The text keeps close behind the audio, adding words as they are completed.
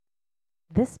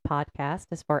This podcast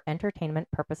is for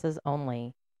entertainment purposes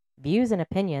only. Views and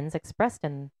opinions expressed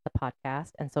in the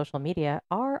podcast and social media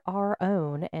are our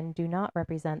own and do not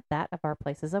represent that of our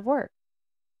places of work.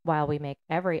 While we make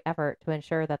every effort to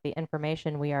ensure that the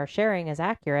information we are sharing is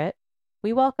accurate,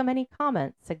 we welcome any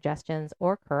comments, suggestions,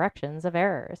 or corrections of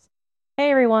errors.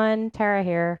 Hey everyone, Tara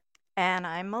here, And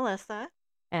I'm Melissa.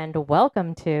 and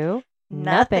welcome to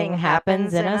Nothing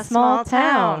happens in a a Small small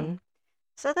town. Town.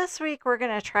 So this week we're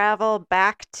going to travel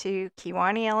back to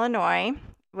Kewanee, Illinois,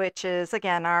 which is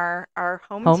again our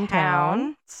Hometown.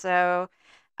 hometown. So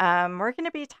we're going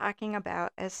to be talking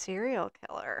about a serial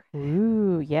killer.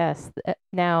 Ooh, yes.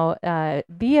 Now,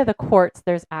 via the courts,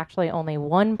 there's actually only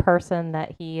one person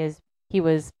that he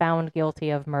was found guilty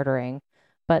of murdering,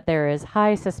 but there is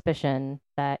high suspicion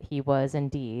that he was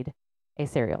indeed a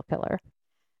serial killer.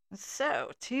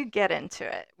 So to get into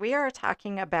it, we are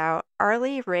talking about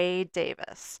Arlie Ray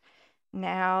Davis.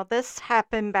 Now, this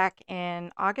happened back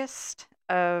in August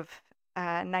of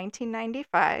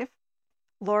 1995.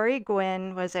 Lori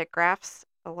Gwynn was at Graff's,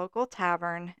 a local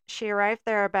tavern. She arrived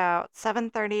there about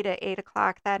 7:30 to 8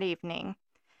 o'clock that evening.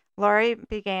 Lori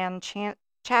began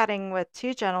chatting with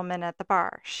two gentlemen at the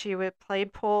bar. She would play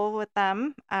pool with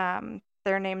them.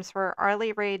 Their names were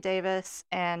Arlie Ray Davis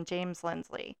and James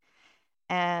Lindsley.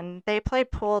 And they played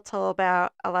pool till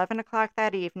about 11 o'clock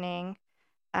that evening.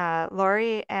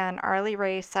 Lori and Arlie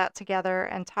Ray sat together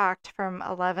and talked from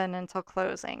 11 until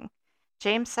closing.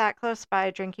 James sat close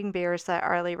by drinking beers that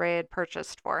Arlie Ray had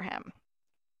purchased for him.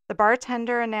 The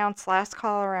bartender announced last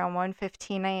call around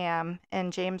 1:15 a.m.,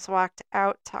 and James walked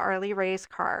out to Arlie Ray's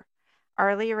car.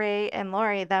 Arlie Ray and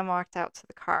Lori then walked out to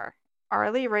the car.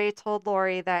 Arlie Ray told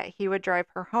Lori that he would drive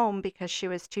her home because she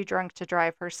was too drunk to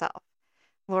drive herself.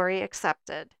 Lori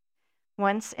accepted.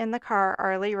 Once in the car,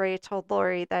 Arlie Ray told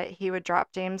Lori that he would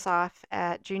drop James off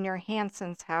at Junior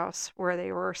Hanson's house where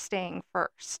they were staying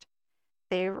first.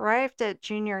 They arrived at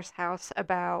Junior's house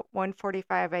about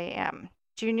 1:45 a.m.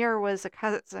 Junior was a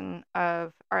cousin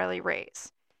of Arlie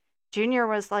Ray's. Junior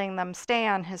was letting them stay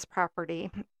on his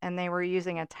property, and they were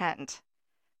using a tent.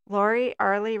 Lori,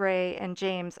 Arlie Ray, and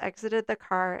James exited the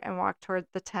car and walked toward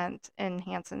the tent in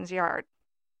Hanson's yard.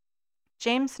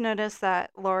 James noticed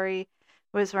that Lori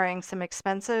was wearing some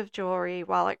expensive jewelry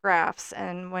while at Graff's,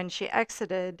 and when she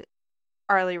exited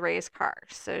Arlie Ray's car,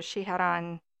 so she had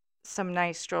on some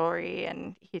nice jewelry,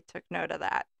 and he took note of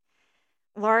that.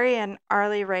 Lori and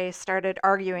Arlie Ray started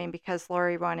arguing because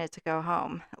Lori wanted to go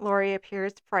home. Lori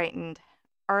appeared frightened.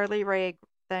 Arlie Ray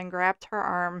then grabbed her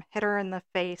arm, hit her in the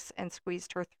face, and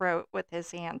squeezed her throat with his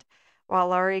hand, while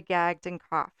Lori gagged and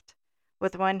coughed.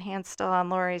 With one hand still on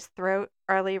Lori's throat,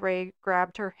 Arlie Ray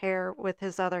grabbed her hair with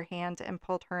his other hand and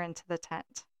pulled her into the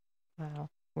tent.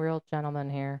 Wow, real gentleman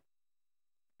here.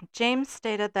 James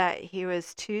stated that he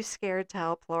was too scared to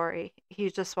help Lori.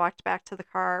 He just walked back to the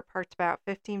car, parked about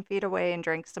 15 feet away, and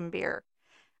drank some beer.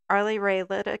 Arlie Ray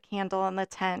lit a candle in the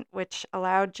tent, which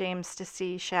allowed James to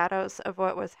see shadows of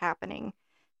what was happening.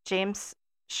 James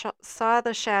saw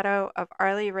the shadow of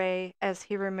Arlie Ray as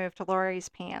he removed Lori's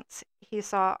pants. He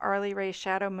saw Arlie Ray's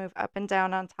shadow move up and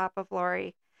down on top of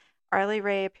Lori. Arlie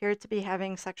Ray appeared to be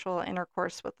having sexual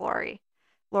intercourse with Lori.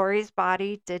 Lori's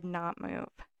body did not move.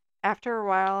 After a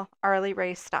while, Arlie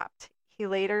Ray stopped. He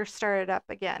later started up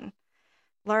again.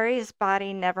 Lori's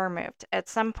body never moved. At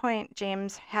some point,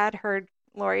 James had heard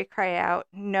Lori cry out,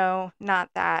 "No, not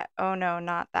that. Oh no,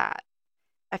 not that."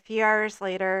 A few hours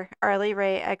later, Arlie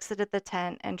Ray exited the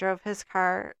tent and drove his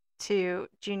car to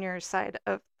Junior's side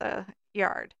of the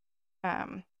yard.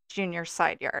 Junior's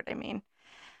side yard, I mean.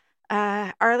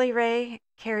 Arlie Ray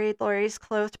carried Lori's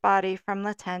clothed body from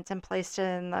the tent and placed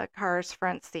it in the car's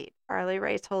front seat. Arlie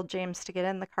Ray told James to get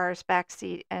in the car's back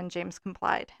seat, and James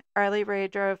complied. Arlie Ray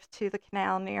drove to the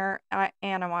canal near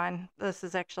Anawan. This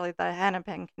is actually the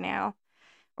Hennepin Canal,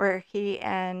 where he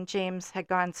and James had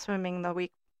gone swimming the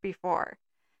week before.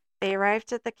 They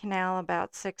arrived at the canal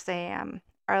about 6 a.m.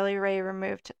 Arlie Ray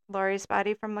removed Lori's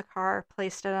body from the car,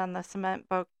 placed it on the cement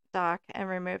boat dock, and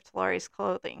removed Lori's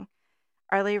clothing.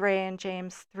 Arlie Ray and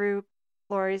James threw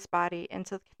Lori's body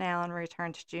into the canal and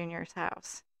returned to Junior's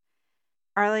house.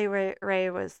 Arlie Ray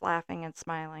was laughing and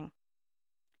smiling.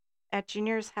 At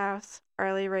Junior's house,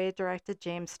 Arlie Ray directed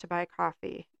James to buy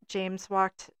coffee. James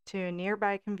walked to a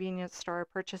nearby convenience store,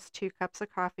 purchased 2 cups of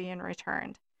coffee, and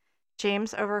returned.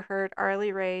 James overheard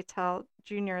Arlie Ray tell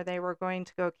Junior they were going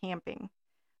to go camping.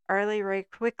 Arlie Ray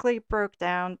quickly broke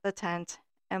down the tent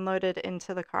and loaded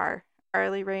into the car.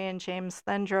 Arlie Ray and James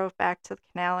then drove back to the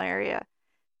canal area.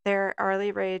 There,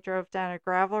 Arlie Ray drove down a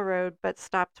gravel road but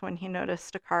stopped when he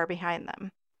noticed a car behind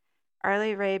them.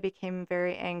 Arlie Ray became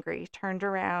very angry, turned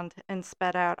around, and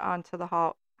sped out onto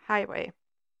the highway.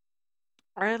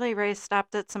 Arlie Ray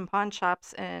stopped at some pawn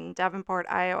shops in Davenport,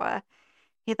 Iowa.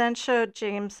 He then showed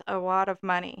James a wad of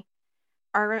money.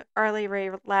 Arlie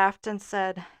Ray laughed and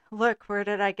said, "Look, where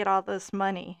did I get all this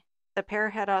money?" The pair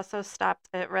had also stopped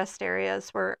at rest areas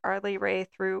where Arlie Ray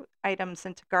threw items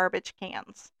into garbage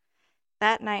cans.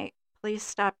 That night, police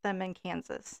stopped them in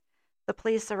Kansas. The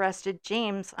police arrested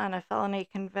James on a felony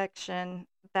conviction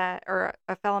or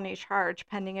a felony charge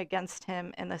pending against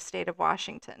him in the state of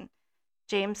Washington.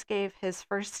 James gave his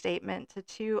first statement to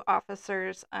two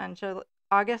officers on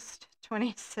August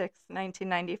 26,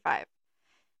 1995.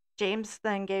 James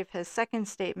then gave his second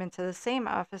statement to the same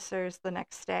officers the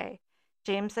next day.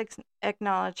 James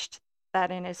acknowledged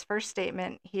that in his first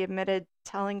statement, he admitted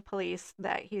telling police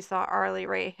that he saw Arlie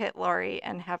Ray hit Lori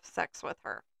and have sex with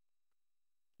her.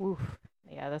 Oof.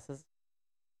 Yeah, this is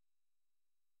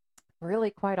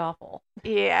really quite awful.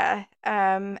 Yeah.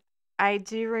 I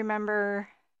do remember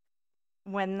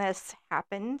when this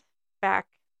happened back,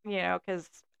 because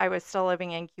I was still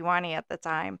living in Kewanee at the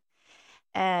time.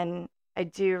 And I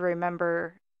do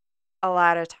remember a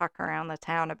lot of talk around the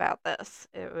town about this.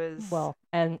 It was, Well,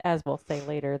 and as we'll say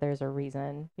later, there's a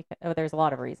reason. There's a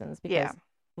lot of reasons because yeah,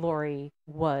 Lori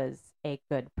was a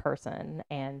good person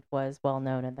and was well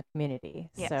known in the community.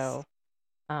 yes, So,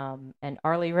 and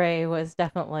Arlie Ray was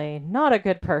definitely not a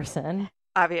good person.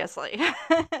 obviously.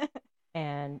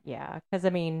 And yeah, because I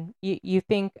mean, you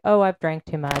think, oh, I've drank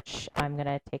too much. I'm going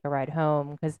to take a ride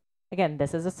home. Because again,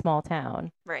 this is a small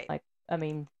town. Right. Like, I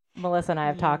mean, Melissa and I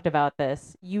have talked about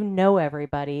this. You know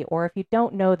everybody, or if you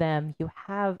don't know them, you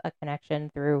have a connection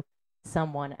through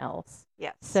someone else.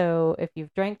 Yes. So if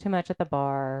you've drank too much at the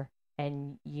bar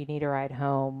and you need a ride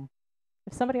home,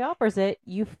 if somebody offers it,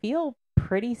 you feel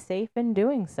pretty safe in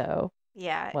doing so.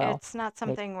 Yeah, Well, it's not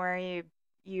something where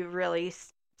you really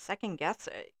second guess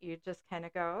it. You just kind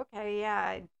of go, okay,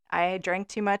 yeah, I drank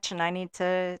too much and I need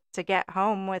to get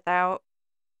home without,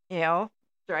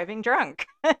 driving drunk.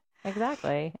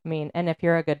 exactly. I mean, and if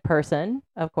you're a good person,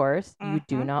 of course, you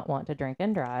do Mhm. not want to drink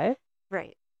and drive.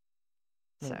 Right.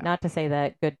 I mean, So, not to say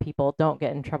that good people don't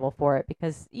get in trouble for it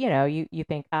because, you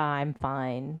think, I'm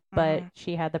fine. But mhm.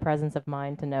 she had the presence of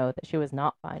mind to know that she was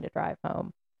not fine to drive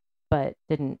home, but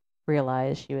didn't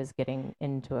realize she was getting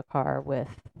into a car with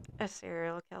A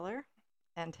serial killer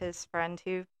and his friend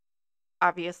who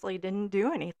obviously didn't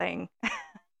do anything.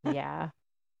 yeah.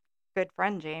 Good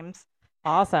friend, James.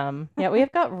 Awesome. Yeah,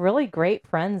 we've got really great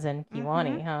friends in Mhm.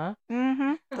 Kewanee, huh?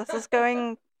 Mhm. This is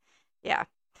going, yeah.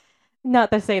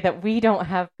 Not to say that we don't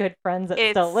have good friends that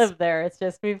still It's live there. It's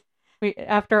just we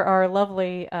after our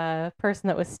lovely person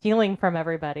that was stealing from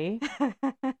everybody.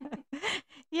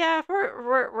 yeah,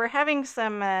 we're having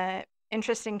some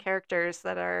interesting characters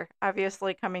that are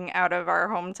obviously coming out of our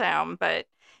hometown, but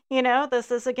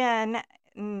this is again,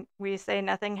 we say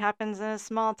nothing happens in a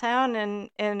small town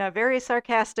in a very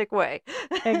sarcastic way.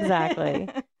 Exactly.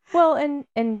 Well,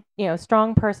 and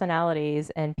strong personalities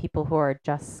and people who are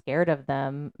just scared of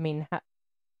them. I mean,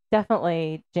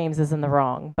 definitely James is in the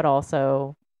wrong, but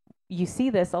also you see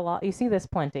this a lot. You see this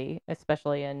plenty,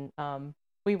 especially in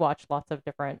we watch lots of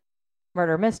different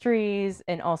murder mysteries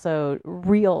and also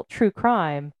real true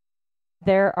crime.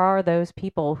 There are those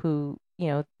people who,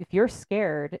 if you're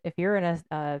scared, if you're in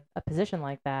a position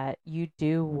like that, you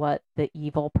do what the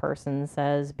evil person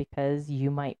says because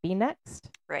you might be next.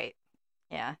 Right.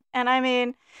 Yeah. And I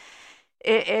mean,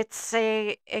 it's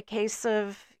a case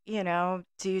of, do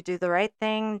you do the right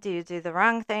thing? Do you do the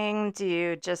wrong thing? Do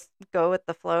you just go with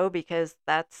the flow because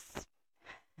that's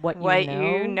What you what you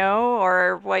know, know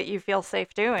or what you feel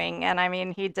safe doing? And I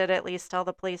mean, he did at least tell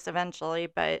the police eventually,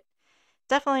 but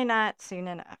definitely not soon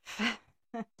enough.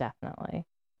 definitely.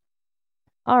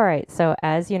 All right. So,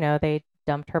 as you know, they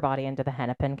dumped her body into the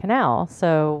Hennepin Canal.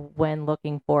 So, when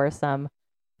looking for some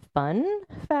fun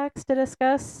facts to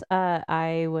discuss,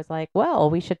 I was like, well,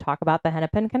 we should talk about the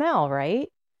Hennepin Canal, right?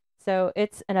 So,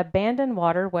 it's an abandoned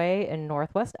waterway in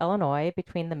northwest Illinois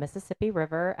between the Mississippi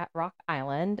River at Rock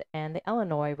Island and the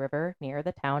Illinois River near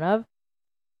the town of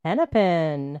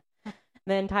Hennepin.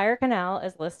 The entire canal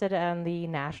is listed on the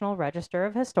National Register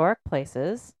of Historic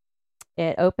Places.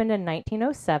 It opened in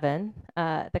 1907.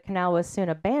 The canal was soon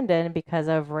abandoned because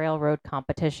of railroad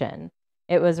competition.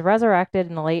 It was resurrected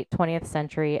in the late 20th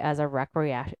century as a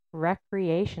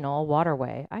recreational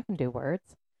waterway. I can do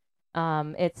words.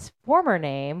 Its former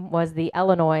name was the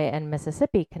Illinois and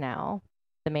Mississippi Canal.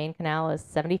 The main canal is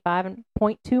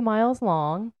 75.2 miles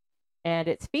long, and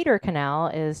its feeder canal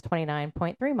is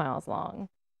 29.3 miles long.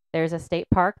 There's a state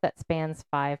park that spans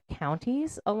 5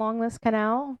 counties along this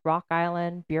canal: Rock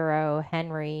Island, Bureau,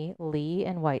 Henry, Lee,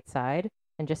 and Whiteside.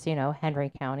 And just so you know,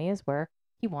 Henry County is where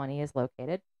Kewaunee is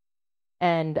located.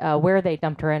 And where they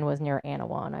dumped her in was near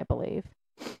Anawan, I believe.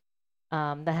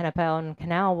 The Hennepin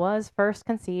Canal was first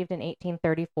conceived in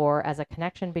 1834 as a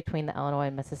connection between the Illinois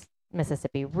and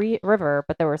Mississippi River,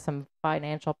 but there were some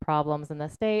financial problems in the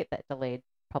state that delayed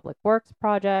public works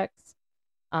projects.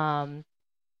 Um,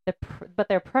 but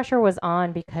their pressure was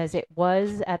on because it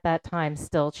was at that time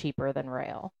still cheaper than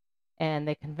rail. And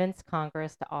they convinced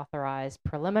Congress to authorize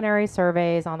preliminary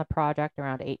surveys on the project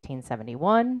around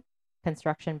 1871.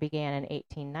 Construction began in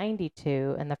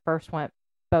 1892, and the first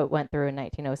boat went through in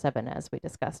 1907, as we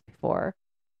discussed before.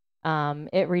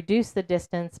 It reduced the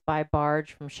distance by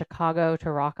barge from Chicago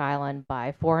to Rock Island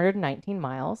by 419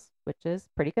 miles, which is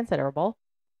pretty considerable.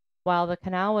 While the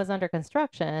canal was under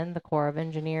construction, the Corps of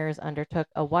Engineers undertook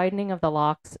a widening of the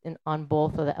locks on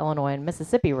both of the Illinois and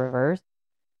Mississippi rivers.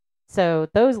 So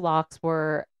those locks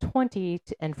were 20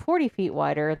 and 40 feet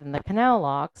wider than the canal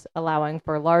locks, allowing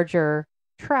for larger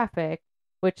traffic,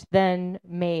 which then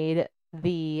made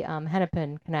the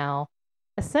Hennepin Canal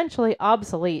essentially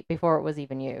obsolete before it was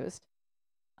even used.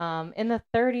 In the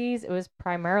 30s, it was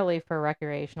primarily for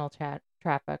recreational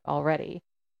traffic already.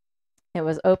 It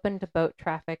was open to boat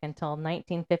traffic until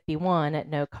 1951 at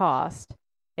no cost.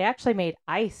 They actually made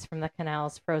ice from the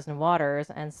canal's frozen waters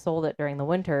and sold it during the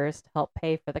winters to help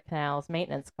pay for the canal's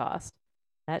maintenance cost.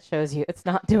 That shows you it's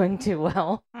not doing too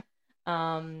well.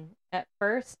 At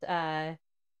first,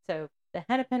 so the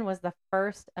Hennepin was the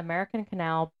first American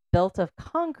canal built of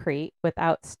concrete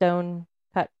without stone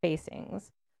cut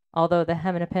facings. Although the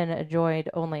Hennepin enjoyed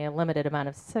only a limited amount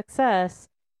of success,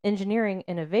 engineering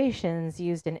innovations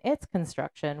used in its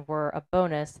construction were a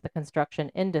bonus to the construction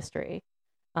industry.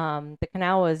 The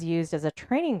canal was used as a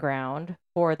training ground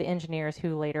for the engineers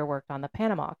who later worked on the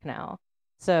Panama Canal.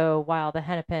 So while the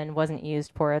Hennepin wasn't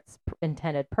used for its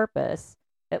intended purpose,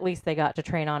 at least they got to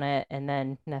train on it, and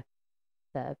then the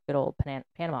good old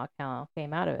Panama Canal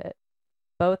came out of it.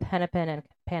 Both Hennepin and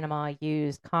Panama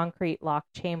used concrete lock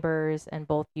chambers, and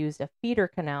both used a feeder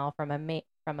canal from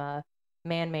a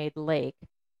man-made lake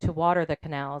to water the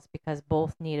canals because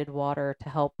both needed water to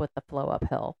help with the flow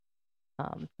uphill.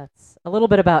 That's a little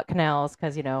bit about canals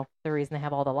because, the reason they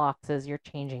have all the locks is you're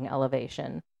changing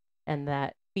elevation. And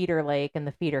that feeder lake and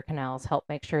the feeder canals help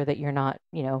make sure that you're not,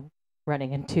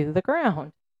 running into the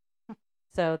ground.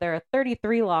 So there are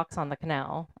 33 locks on the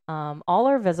canal. All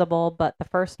are visible, but the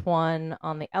first one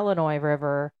on the Illinois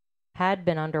River had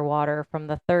been underwater from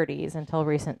the 30s until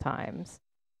recent times.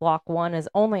 Lock 1 is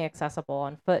only accessible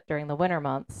on foot during the winter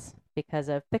months because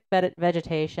of thick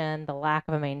vegetation, the lack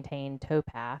of a maintained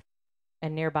towpath,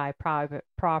 and nearby private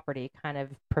property kind of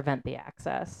prevent the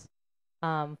access.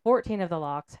 14 of the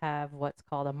locks have what's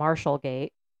called a Marshall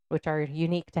Gate, which are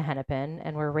unique to Hennepin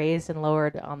and were raised and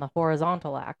lowered on the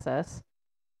horizontal axis.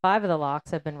 5 of the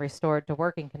locks have been restored to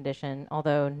working condition,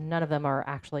 although none of them are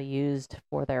actually used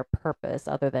for their purpose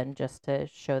other than just to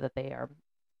show that they are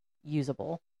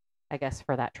usable, I guess,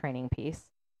 for that training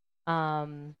piece.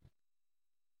 All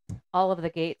of the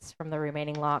gates from the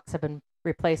remaining locks have been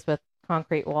replaced with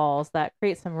concrete walls that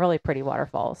create some really pretty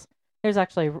waterfalls.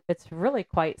 It's really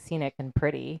quite scenic and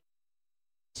pretty,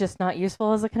 just not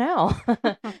useful as a canal.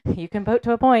 You can boat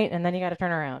to a point and then you got to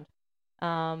turn around.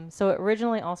 So it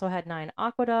originally also had 9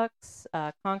 aqueducts,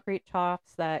 concrete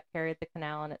troughs that carried the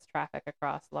canal and its traffic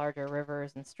across larger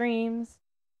rivers and streams.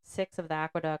 6 of the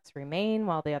aqueducts remain,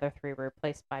 while the other 3 were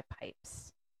replaced by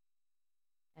pipes.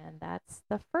 And that's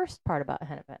the first part about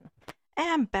Hennepin.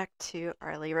 And back to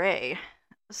Arlie Ray.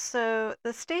 So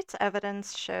the state's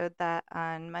evidence showed that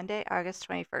on Monday, August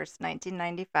 21st,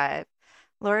 1995,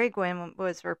 Lori Gwynn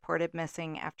was reported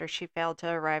missing after she failed to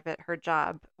arrive at her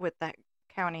job with the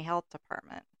county health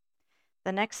department.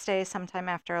 The next day, sometime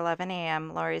after 11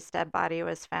 a.m., Lori's dead body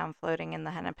was found floating in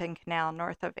the Hennepin Canal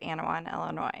north of Anawan,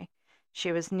 Illinois.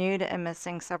 She was nude and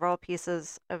missing several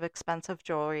pieces of expensive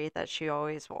jewelry that she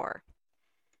always wore.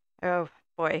 Oh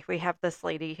boy, we have this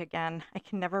lady again. I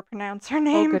can never pronounce her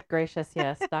name. Oh, good gracious,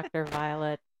 yes. Dr.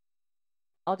 Violet.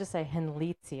 I'll just say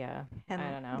Henlitzia. I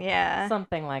don't know. Yeah.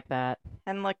 Something like that.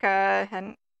 Henlika,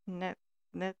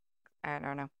 I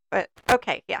don't know. But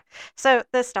okay, yeah. So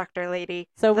this doctor lady.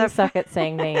 So we suck at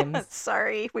saying names.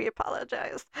 Sorry, we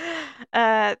apologize.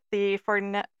 The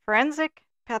forensic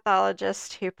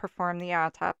pathologist who performed the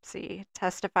autopsy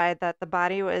testified that the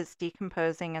body was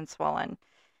decomposing and swollen.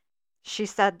 She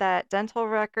said that dental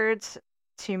records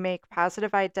to make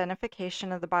positive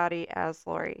identification of the body as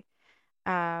Lori.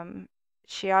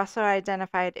 She also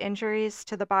identified injuries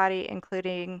to the body,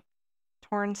 including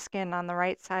torn skin on the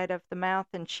right side of the mouth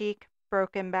and cheek,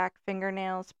 broken back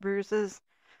fingernails, bruises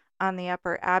on the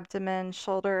upper abdomen,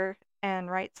 shoulder,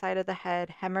 and right side of the head,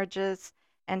 hemorrhages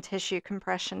and tissue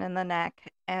compression in the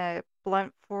neck, a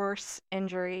blunt force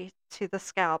injury to the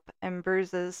scalp, and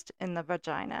bruises in the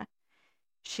vagina.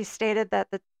 She stated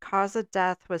that the cause of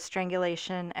death was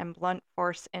strangulation and blunt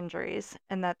force injuries,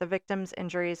 and that the victim's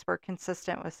injuries were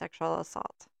consistent with sexual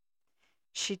assault.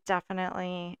 She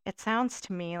definitely, it sounds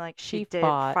to me like she She did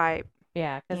fought. fight,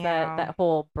 Yeah, because you that know. that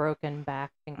whole broken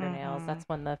back fingernails, Hmm. that's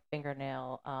when the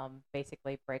fingernail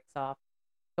basically breaks off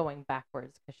going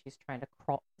backwards because she's trying to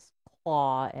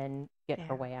claw and get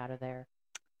her Yeah. way out of there.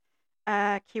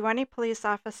 A Kiwanee police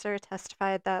officer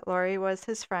testified that Lori was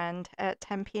his friend. At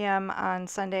 10 p.m. on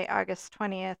Sunday, August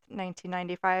 20th,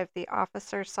 1995, the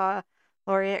officer saw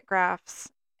Lori at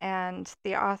Graff's, and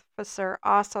the officer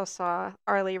also saw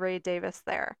Arlie Ray Davis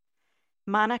there.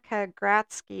 Monica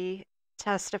Gratsky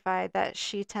testified that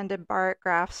she tended bar at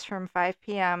Graff's from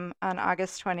 5 p.m. on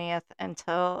August 20th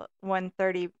until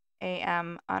 1:30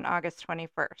 a.m. on August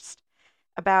 21st.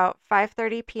 About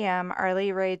 5:30 p.m.,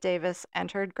 Arlie Ray Davis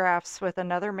entered Graff's with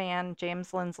another man,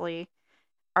 James Lindsley.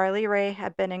 Arlie Ray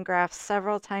had been in Graff's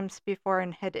several times before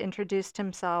and had introduced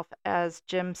himself as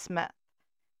Jim Smith.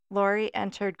 Lori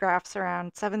entered Graff's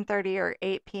around 7:30 or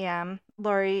 8 p.m.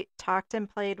 Lori talked and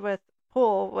played with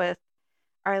pool with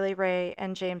Arlie Ray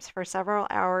and James for several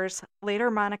hours.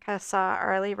 Later, Monica saw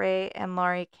Arlie Ray and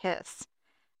Lori kiss.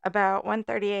 About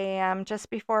 1:30 a.m., just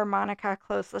before Monica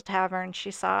closed the tavern,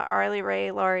 she saw Arlie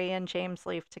Ray, Lori, and James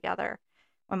leave together.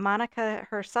 When Monica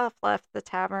herself left the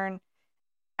tavern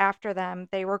after them,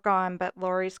 they were gone, but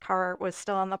Lori's car was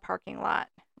still in the parking lot.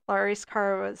 Lori's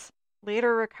car was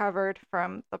later recovered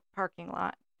from the parking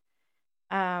lot.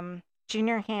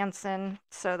 Junior Hansen,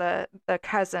 so the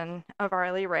cousin of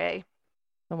Arlie Ray.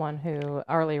 The one who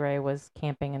Arlie Ray was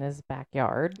camping in his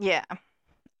backyard. Yeah.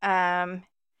 Um,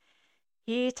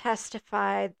 He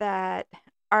testified that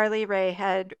Arlie Ray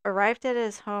had arrived at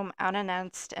his home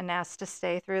unannounced and asked to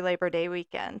stay through Labor Day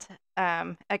weekend.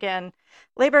 Again,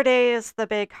 Labor Day is the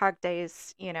big Hog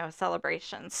Days,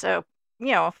 celebration. So,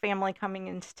 family coming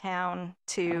into town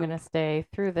I'm to, gonna stay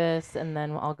through this and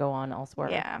then I'll go on elsewhere.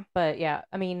 yeah, But yeah,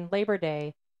 I mean Labor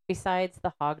Day, besides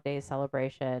the Hog Day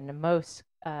celebration, most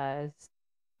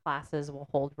classes will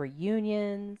hold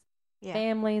reunions. yeah,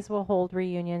 Families will hold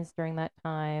reunions during that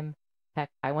time. Heck,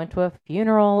 I went to a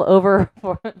funeral over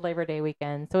for Labor Day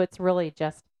weekend, so it's really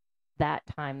just that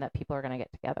time that people are gonna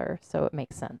get together. So it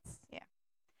makes sense. yeah.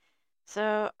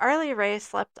 So Arlie Ray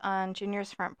slept on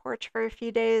Junior's front porch for a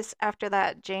few days. After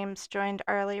that, James joined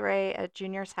Arlie Ray at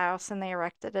Junior's house and they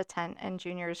erected a tent in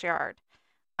Junior's yard.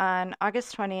 On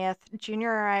August 20th,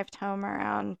 Junior arrived home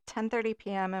around 10:30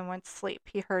 p.m. and went to sleep.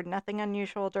 He heard nothing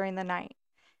unusual during the night.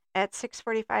 At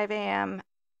 6:45 a.m.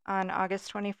 on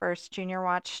August 21st, Junior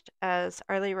watched as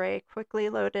Arlie Ray quickly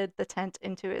loaded the tent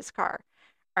into his car.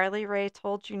 Arlie Ray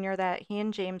told Junior that he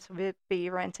and James would be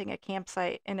renting a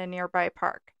campsite in a nearby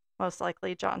park, most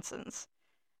likely Johnson's.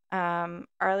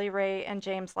 Arlie Ray and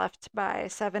James left by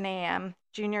 7 a.m.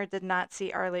 Junior did not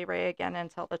see Arlie Ray again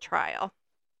until the trial.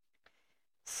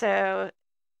 So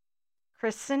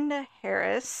Crescinda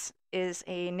Harris is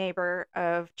a neighbor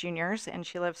of Junior's and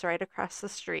she lives right across the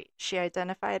street. She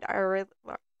identified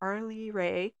Arlie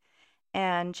Ray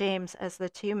and James as the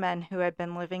two men who had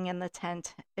been living in the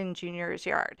tent in Junior's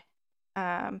yard.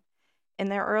 Um, in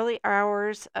the early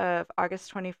hours of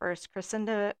August 21st,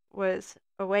 Crescinda was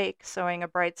awake sewing a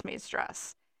bridesmaid's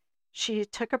dress. She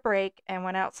took a break and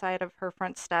went outside of her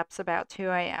front steps about 2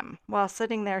 a.m. While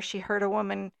sitting there, she heard a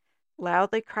woman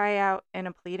loudly cry out in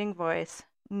a pleading voice,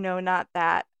 "No, not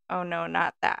that. Oh, no,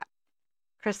 not that."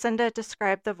 Crescinda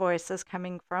described the voice as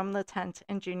coming from the tent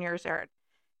in Junior's yard.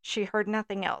 She heard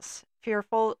nothing else.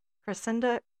 Fearful,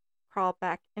 Crescinda crawled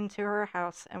back into her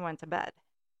house and went to bed.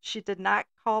 She did not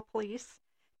call police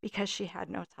because she had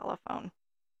no telephone.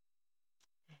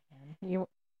 And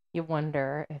you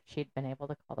wonder if she'd been able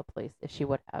to call the police, if she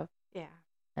would have, Yeah,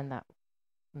 and that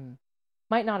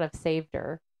might not have saved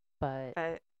her, but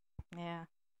but yeah.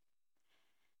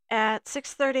 At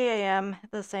 6:30 a.m.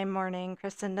 the same morning,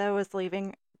 Crescinda was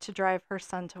leaving to drive her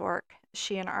son to work.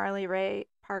 She and Arlie Ray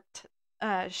parked.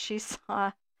 She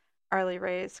saw Arlie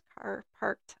Ray's car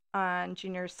parked on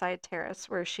Junior's side terrace,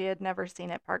 where she had never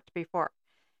seen it parked before.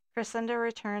 Crescinda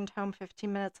returned home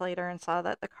 15 minutes later and saw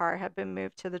that the car had been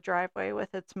moved to the driveway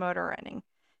with its motor running.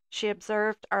 She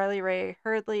observed Arlie Ray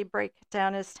hurriedly break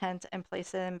down his tent and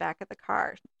place it in back of the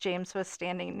car. James was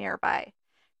standing nearby.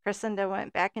 Crescinda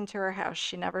went back into her house.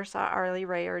 She never saw Arlie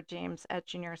Ray or James at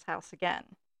Junior's house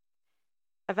again.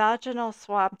 A vaginal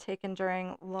swab taken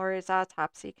during Lori's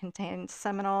autopsy contained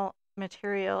seminal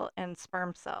material and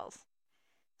sperm cells.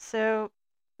 So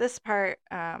this part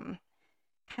kind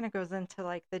of goes into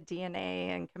like the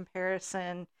DNA and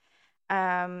comparison.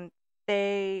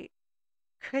 They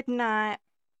could not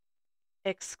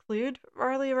exclude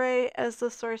Arlie Ray as the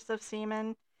source of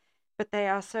semen, but they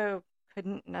also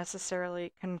couldn't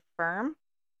necessarily confirm.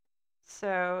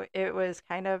 So it was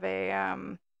kind of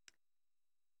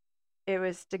it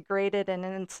was degraded and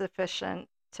insufficient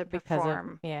to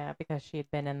perform. Because she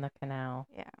had been in the canal.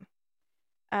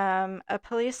 Yeah. A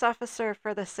police officer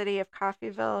for the city of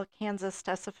Coffeyville, Kansas,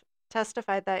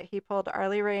 testified that he pulled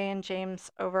Arlie Ray and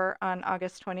James over on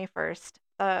August 21st.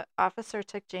 The officer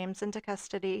took James into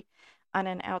custody on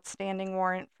an outstanding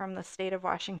warrant from the state of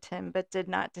Washington, but did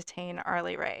not detain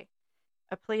Arlie Ray.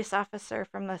 A police officer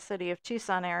from the city of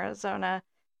Tucson, Arizona,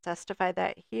 testified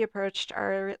that he approached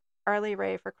Arlie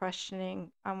Ray for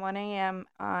questioning on 1 a.m.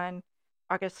 on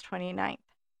August 29th.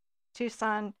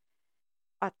 Tucson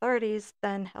authorities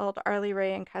then held Arlie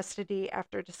Ray in custody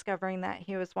after discovering that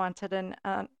he was wanted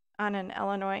on an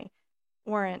Illinois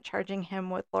warrant charging him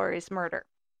with Lori's murder.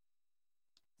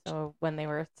 So when they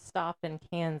were stopped in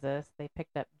Kansas, they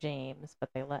picked up James, but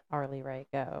they let Arlie Ray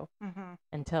go. Mm-hmm.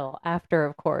 Until after,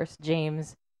 of course,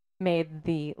 James made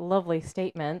the lovely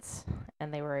statements,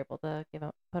 and they were able to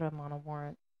put him on a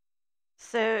warrant.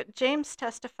 So James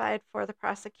testified for the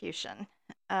prosecution.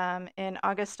 In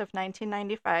August of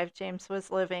 1995, James was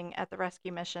living at the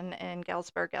rescue mission in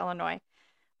Galesburg, Illinois,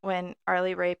 when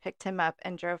Arlie Ray picked him up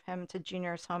and drove him to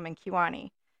Junior's home in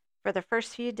Kewanee. For the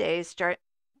first few days,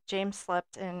 James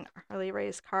slept in Arlie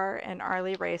Ray's car, and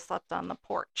Arlie Ray slept on the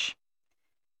porch.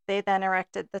 They then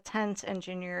erected the tent in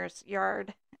Junior's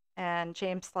yard, and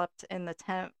James slept in the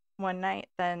tent one night,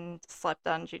 then slept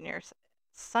on Junior's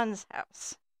son's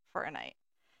house for a night.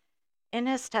 In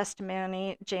his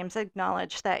testimony, James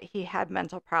acknowledged that he had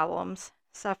mental problems,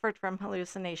 suffered from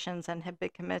hallucinations, and had been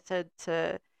committed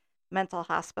to mental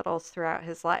hospitals throughout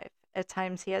his life. At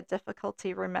times, he had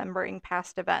difficulty remembering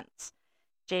past events.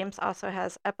 James also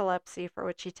has epilepsy, for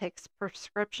which he takes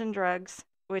prescription drugs,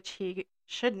 which he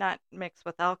should not mix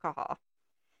with alcohol.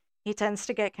 He tends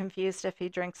to get confused if he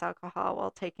drinks alcohol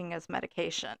while taking his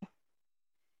medication.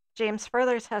 James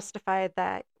further testified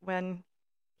that when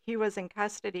he was in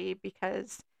custody,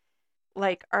 because,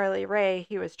 like Arlie Ray,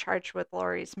 he was charged with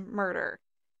Lori's murder,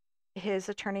 his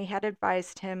attorney had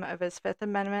advised him of his Fifth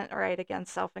Amendment right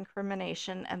against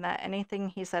self-incrimination and that anything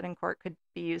he said in court could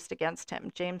be used against him.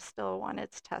 James still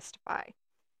wanted to testify.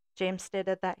 James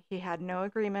stated that he had no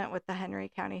agreement with the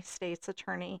Henry County State's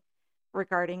attorney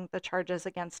regarding the charges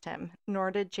against him,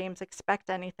 nor did James expect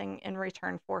anything in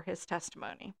return for his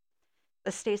testimony.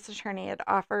 The state's attorney had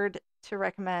offered to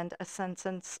recommend a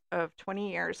sentence of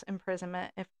 20 years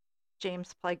imprisonment if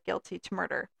James pled guilty to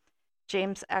murder.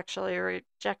 James actually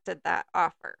rejected that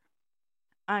offer.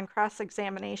 On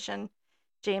cross-examination,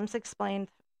 James explained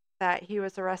that he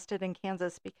was arrested in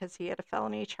Kansas because he had a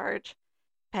felony charge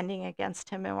pending against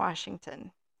him in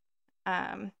Washington.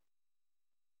 And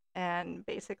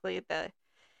basically, they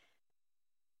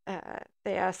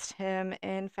asked him,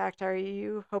 in fact, are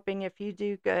you hoping if you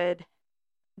do good,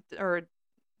 or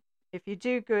if you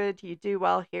do good, you do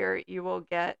well here, you will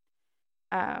get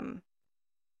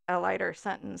a lighter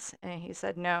sentence? And he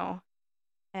said no.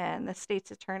 And the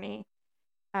state's attorney,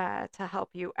 to help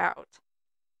you out.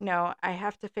 No, I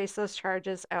have to face those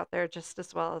charges out there just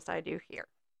as well as I do here.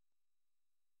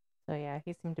 So yeah,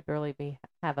 he seemed to really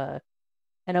have an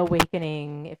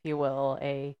awakening, if you will.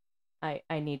 I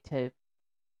need to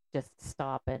just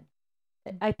stop and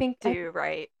I think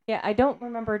right. Yeah, I don't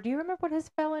remember. Do you remember what his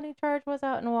felony charge was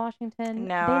out in Washington?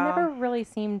 No. They never really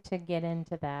seemed to get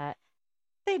into that.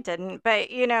 They didn't, but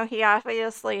he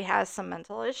obviously has some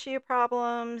mental issue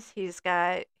problems. He's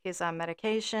on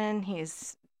medication.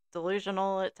 He's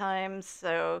delusional at times,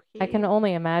 so I can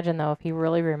only imagine though if he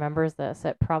really remembers this,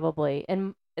 it probably,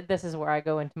 and this is where I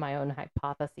go into my own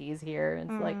hypotheses here.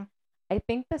 It's like I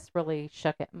think this really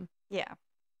shook him. Yeah.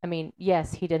 I mean,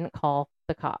 yes, he didn't call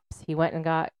the cops. He went and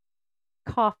got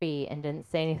coffee and didn't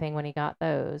say anything when he got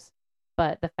those.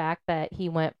 But the fact that he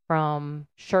went from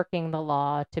shirking the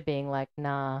law to being like,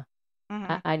 nah,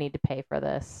 I need to pay for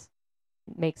this,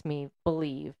 makes me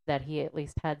believe that he at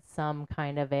least had some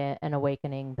kind of an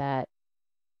awakening that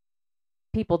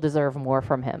people deserve more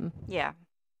from him. Yeah.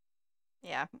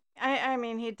 Yeah. I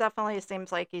mean, he definitely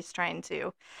seems like he's trying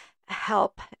to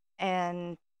help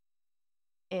and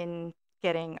in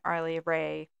getting Arlie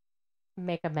Ray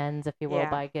make amends, if you will,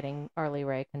 by getting Arlie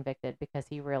Ray convicted, because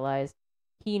he realized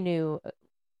he knew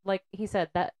like he said,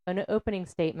 that an opening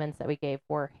statements that we gave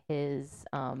were his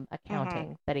Mhm.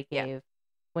 accounting that he Yeah. gave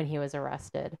when he was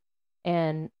arrested.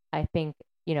 And I think,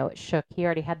 you know, it shook. He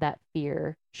already had that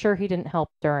fear. Sure, he didn't help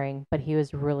during, but he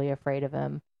was really afraid of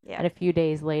him. Yeah. And a few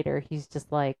days later, he's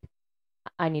just like,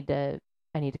 I need to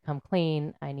I need to come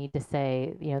clean. I need to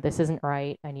say, you know, this isn't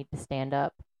right. I need to stand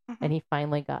up. Mhm. And he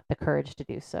finally got the courage to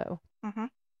do so. Mhm.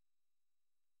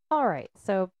 All right,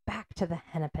 so back to the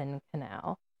Hennepin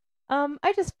Canal.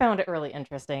 I just found it really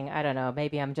interesting. I don't know,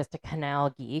 maybe I'm just a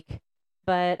canal geek,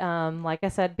 but like I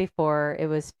said before, it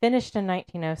was finished in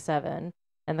 1907,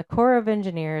 and the Corps of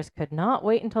Engineers could not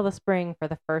wait until the spring for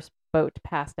the first boat to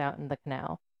pass out in the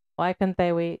canal. Why couldn't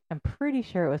they wait? I'm pretty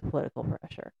sure it was political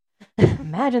pressure.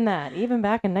 Imagine that, even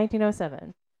back in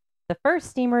 1907. The first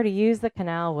steamer to use the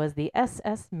canal was the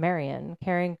SS Marion,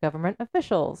 carrying government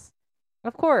officials.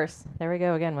 Of course, there we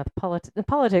go again with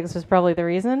politics was probably the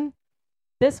reason.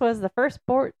 This was the first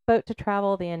boat to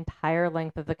travel the entire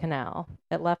length of the canal.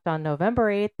 It left on November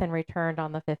 8th and returned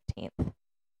on the 15th.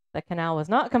 The canal was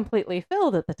not completely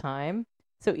filled at the time,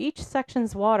 so each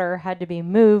section's water had to be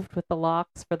moved with the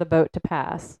locks for the boat to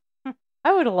pass.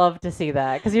 I would love to see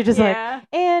that because you're just like, Yeah.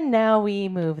 and now we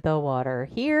move the water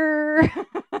here.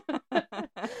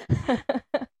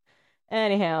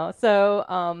 Anyhow, so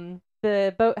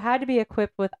the boat had to be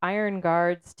equipped with iron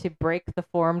guards to break the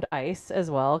formed ice as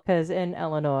well, because in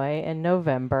Illinois in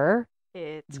November,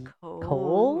 It's cold,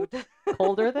 cold.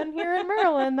 colder than here in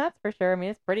Maryland, that's for sure. I mean,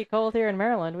 it's pretty cold here in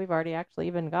Maryland. We've already actually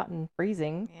even gotten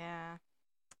freezing. Yeah.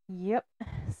 Yep.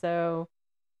 So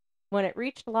when it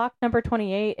reached lock number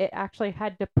 28, it actually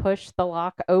had to push the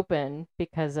lock open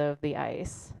because of the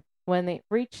ice. When it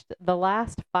reached the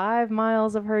last 5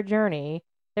 miles of her journey,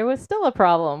 there was still a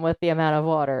problem with the amount of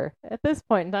water. At this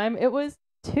point in time, it was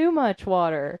too much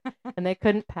water, and they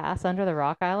couldn't pass under the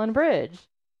Rock Island Bridge.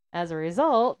 As a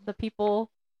result, the people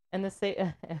and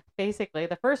basically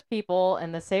the first people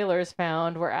and the sailors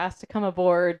found were asked to come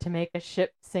aboard to make a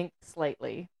ship sink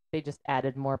slightly. They just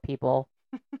added more people.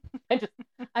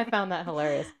 I found that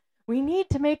hilarious. We need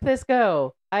to make this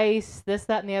go. Ice, this,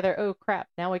 that, and the other. Oh crap!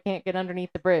 Now we can't get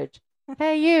underneath the bridge.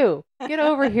 Hey, you, get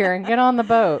over here and get on the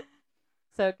boat.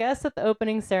 So, guests at the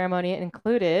opening ceremony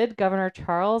included Governor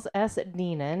Charles S.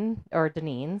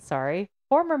 Deneen, sorry,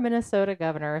 former Minnesota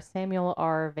Governor Samuel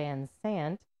R. Van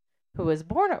Sant, who was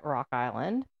born at Rock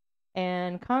Island,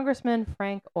 and Congressman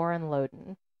Frank Orrin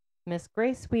Loden. Miss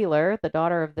Grace Wheeler, the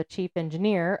daughter of the chief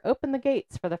engineer, opened the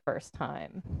gates for the first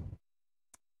time.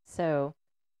 So,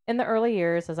 in the early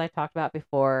years, as I talked about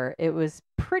before, it was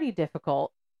pretty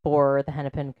difficult for the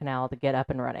Hennepin Canal to get up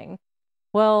and running.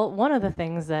 Well, one of the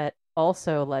things that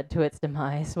also led to its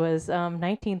demise was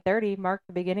 1930 marked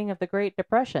the beginning of the Great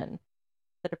Depression.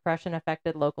 The Depression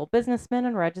affected local businessmen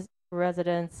and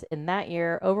residents. In that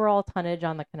year, overall tonnage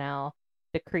on the canal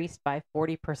decreased by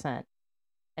 40%,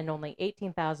 and only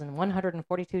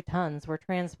 18,142 tons were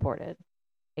transported.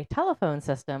 A telephone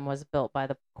system was built by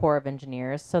the Corps of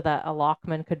Engineers so that a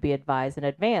lockman could be advised in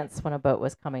advance when a boat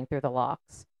was coming through the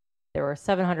locks. There were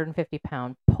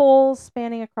 750-pound poles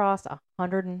spanning across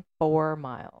 104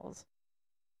 miles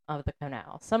of the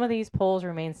canal. Some of these poles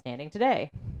remain standing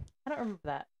today. I don't remember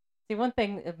that. See, one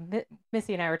thing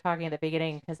Missy and I were talking at the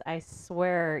beginning, because I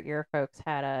swear your folks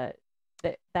had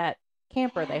that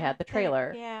camper they had, the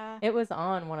trailer. Yeah. It was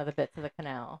on one of the bits of the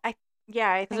canal. I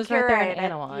It think was you're right there right.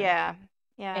 in Anawan. Yeah.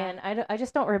 Yeah. And I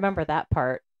just don't remember that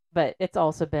part, but it's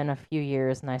also been a few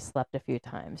years and I slept a few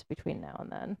times between now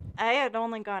and then. I had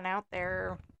only gone out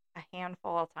there a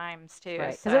handful of times too,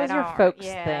 Right, so because it I was your don't. folks'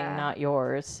 thing, Yeah. not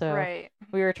yours. So Right.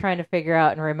 we were trying to figure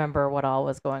out and remember what all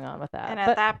was going on with that. And at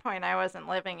But that point, I wasn't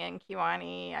living in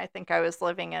Kewanee. I think I was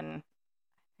living in.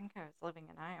 I think I was living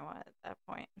in Iowa at that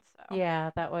point. So. yeah,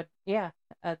 that would yeah,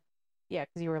 because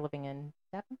you were living in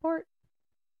Davenport,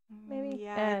 maybe.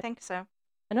 Yeah, I think so.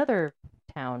 Another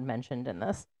town mentioned in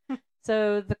this.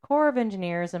 So the Corps of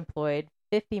Engineers employed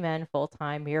 50 men full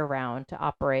time year round to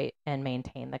operate and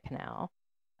maintain the canal.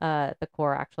 The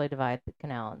Corps actually divided the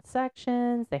canal in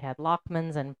sections. They had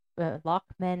lockmen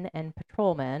and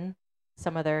patrolmen.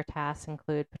 Some of their tasks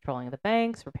include patrolling the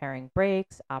banks, repairing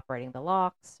brakes, operating the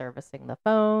locks, servicing the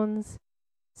phones.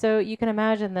 So you can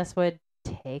imagine this would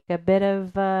take a bit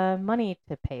of money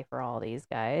to pay for all these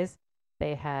guys.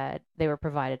 They were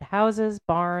provided houses,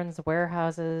 barns,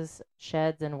 warehouses,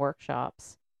 sheds, and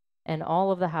workshops. And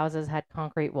all of the houses had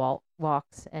concrete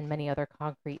walks and many other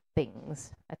concrete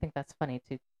things. I think that's funny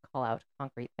to call out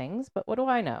concrete things, but what do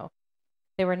I know?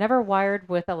 They were never wired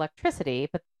with electricity,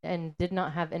 and did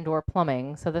not have indoor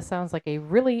plumbing. So this sounds like a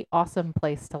really awesome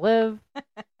place to live.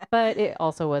 But it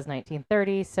also was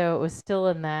 1930, so it was still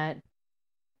in that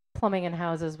plumbing in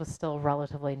houses was still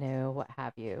relatively new, what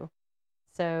have you.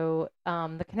 So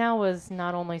the canal was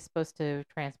not only supposed to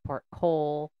transport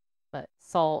coal, but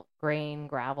salt, grain,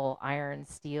 gravel, iron,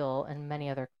 steel, and many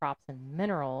other crops and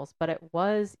minerals, but it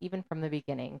was, even from the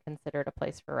beginning, considered a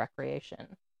place for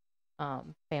recreation.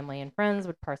 Family and friends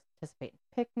would participate in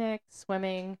picnics,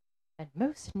 swimming, and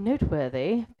most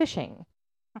noteworthy, fishing.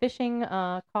 Fishing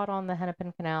caught on the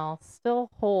Hennepin Canal still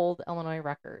hold Illinois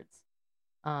records.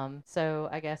 So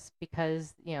I guess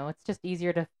because, it's just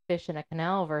easier to fish in a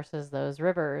canal versus those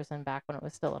rivers. And back when it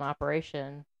was still in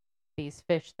operation, these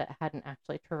fish that hadn't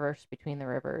actually traversed between the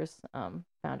rivers found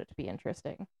it to be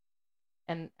interesting.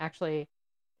 And actually,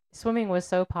 swimming was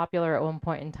so popular at one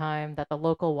point in time that the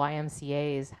local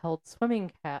YMCA's held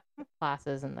swimming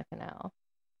classes in the canal.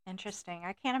 Interesting.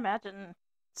 I can't imagine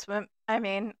swim. I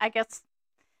mean, I guess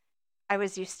I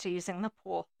was used to using the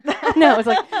pool. No, it's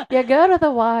like you go to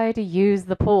the Y to use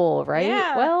the pool, right?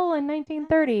 Yeah. Well, in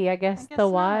 1930, I guess the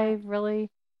Y not. really,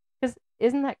 because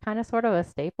isn't that kind of sort of a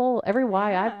staple? Every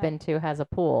Y I've Yeah. been to has a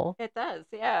pool. It does,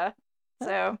 yeah.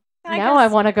 So Now I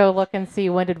want to go look and see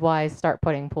when did Ys start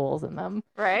putting pools in them.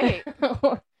 Right.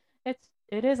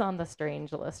 It is on the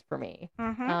strange list for me.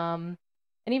 Mm-hmm.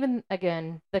 And even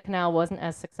again, the canal wasn't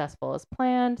as successful as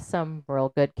planned. Some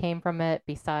real good came from it,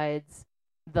 besides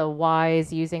the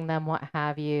Ys using them, what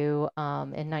have you.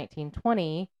 In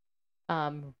 1920,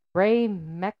 Ray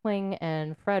Meckling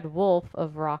and Fred Wolf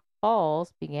of Rock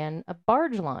Falls began a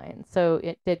barge line, so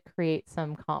it did create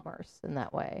some commerce in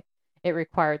that way. It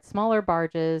required smaller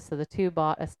barges, so the two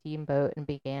bought a steamboat and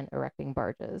began erecting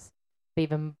barges. They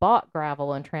even bought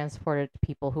gravel and transported it to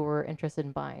people who were interested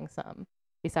in buying some.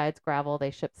 Besides gravel,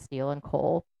 they shipped steel and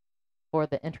coal for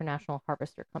the International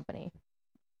Harvester Company.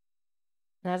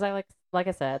 And as like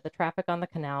I said, the traffic on the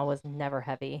canal was never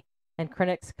heavy, and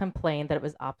critics complained that it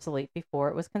was obsolete before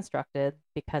it was constructed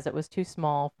because it was too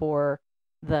small for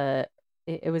the.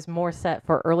 It was more set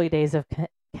for early days of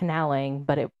canaling,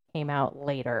 but it came out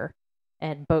later,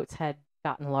 and boats had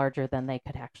gotten larger than they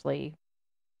could actually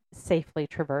safely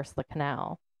traverse the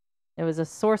canal. It was a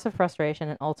source of frustration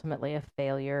and ultimately a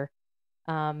failure.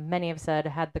 Many have said,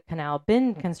 had the canal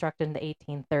been constructed in the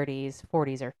 1830s,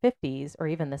 40s, or 50s, or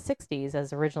even the 60s,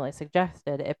 as originally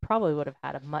suggested, it probably would have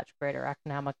had a much greater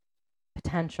economic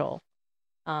potential.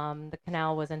 The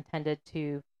canal was intended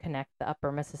to connect the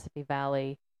upper Mississippi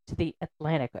Valley to the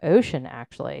Atlantic Ocean,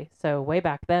 actually. So, way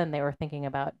back then, they were thinking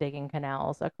about digging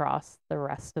canals across the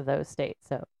rest of those states.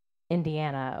 So,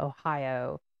 Indiana,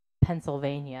 Ohio,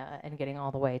 Pennsylvania, and getting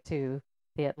all the way to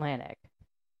the Atlantic.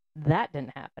 That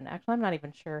didn't happen. Actually, I'm not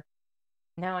even sure.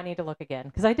 Now I need to look again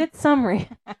because I did some. I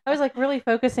was like really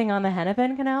focusing on the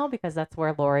Hennepin Canal because that's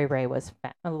where Lori was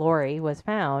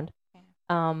found.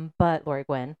 But Lori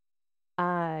Gwynn,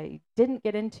 I didn't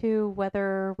get into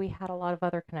whether we had a lot of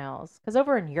other canals because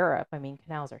over in Europe, I mean,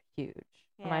 canals are huge.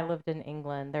 Yeah. When I lived in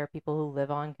England, there are people who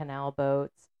live on canal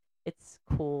boats. It's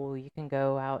cool. You can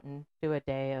go out and do a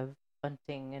day of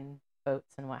bunting and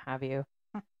boats and what have you.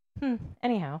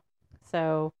 Anyhow,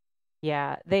 so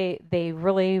yeah, they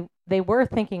were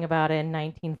thinking about it in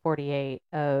 1948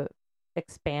 of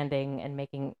expanding and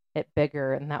making it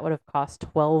bigger, and that would have cost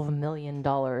 $12 million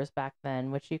back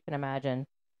then, which you can imagine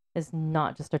is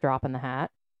not just a drop in the hat.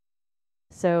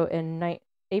 So in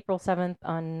April 7th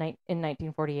in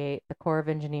 1948, the Corps of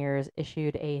Engineers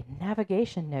issued a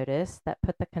navigation notice that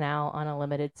put the canal on a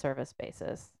limited service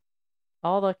basis.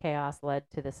 All the chaos led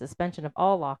to the suspension of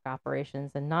all lock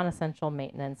operations and non-essential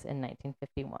maintenance in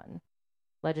 1951.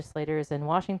 Legislators in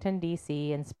Washington,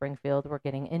 D.C. and Springfield were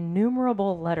getting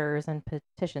innumerable letters and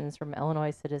petitions from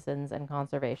Illinois citizens and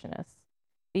conservationists.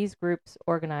 These groups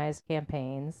organized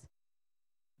campaigns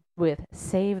with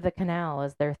Save the Canal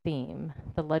as their theme.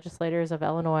 The legislators of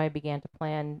Illinois began to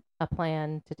plan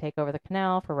to take over the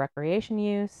canal for recreation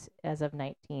use. As of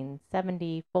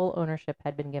 1970, full ownership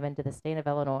had been given to the state of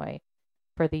Illinois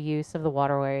for the use of the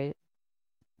waterway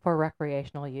for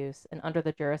recreational use and under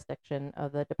the jurisdiction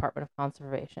of the Department of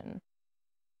Conservation.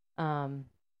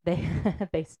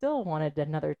 They still wanted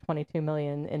another $22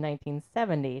 million in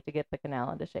 1970 to get the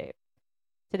canal into shape.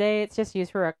 Today, it's just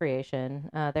used for recreation.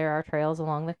 There are trails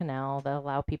along the canal that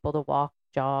allow people to walk,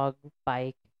 jog,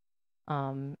 bike.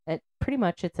 Pretty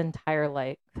much its entire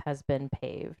length has been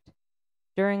paved.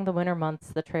 During the winter months,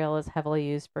 the trail is heavily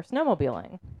used for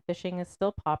snowmobiling. Fishing is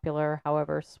still popular.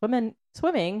 However,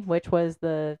 swimming, which was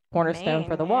the cornerstone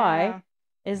for the Y,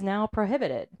 is now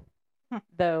prohibited.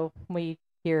 Though we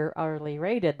hear Arlie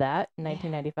Ray did that in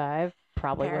 1995.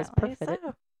 Probably was prohibited.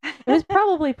 So. It was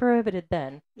probably prohibited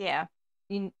then. Yeah.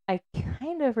 I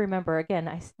kind of remember, again,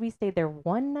 we stayed there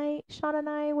one night, Sean and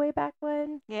I, way back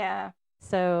when. Yeah.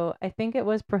 So I think it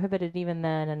was prohibited even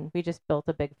then, and we just built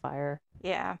a big fire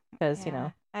Yeah, because,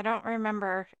 yeah. I don't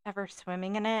remember ever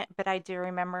swimming in it, but I do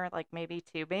remember like maybe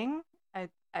tubing.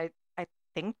 I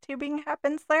think tubing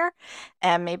happens there,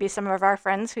 and maybe some of our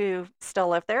friends who still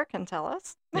live there can tell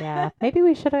us. yeah, maybe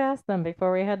we should have asked them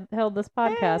before we had held this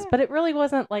podcast, Eh, but it really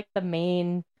wasn't like the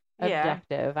main yeah.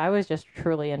 objective. I was just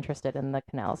truly interested in the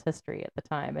canal's history at the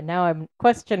time, and now I'm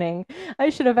questioning I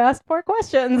should have asked more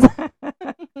questions.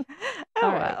 Oh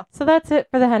All right, well. so that's it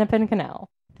for the Hennepin Canal.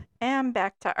 And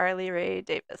back to Arlie Ray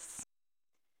Davis.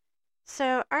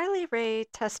 So, Arlie Ray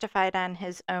testified on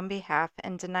his own behalf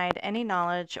and denied any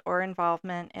knowledge or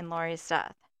involvement in Laurie's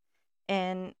death.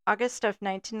 In August of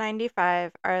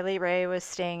 1995, Arlie Ray was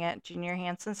staying at Junior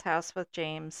Hanson's house with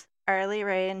James. Arlie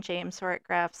Ray and James were at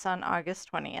Graff's on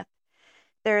August 20th.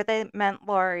 There they met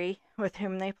Laurie, with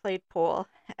whom they played pool,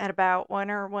 at about 1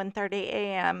 or 1:30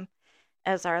 a.m.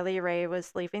 As Arlie Ray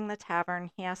was leaving the tavern,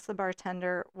 he asked the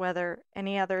bartender whether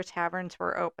any other taverns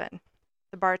were open.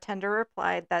 The bartender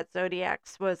replied that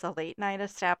Zodiac's was a late night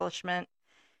establishment,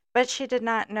 but she did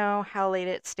not know how late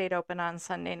it stayed open on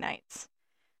Sunday nights.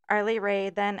 Arlie Ray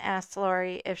then asked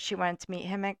Laurie if she went to meet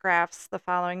him at Graff's the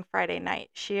following Friday night.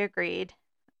 She agreed.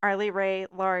 Arlie Ray,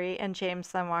 Laurie, and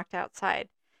James then walked outside.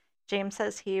 James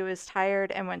says he was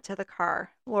tired and went to the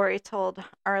car. Laurie told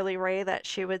Arlie Ray that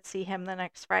she would see him the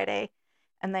next Friday,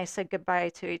 and they said goodbye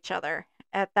to each other.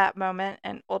 At that moment,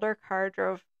 an older car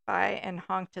drove by and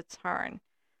honked its horn.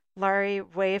 Laurie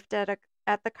waved at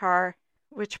the car,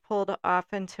 which pulled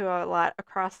off into a lot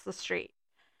across the street.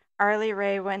 Arlie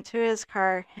Ray went to his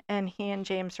car, and he and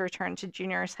James returned to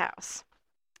Junior's house.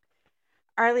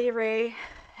 Arlie Ray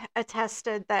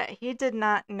attested that he did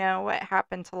not know what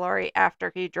happened to Laurie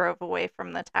after he drove away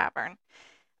from the tavern.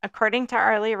 According to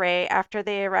Arlie Ray, after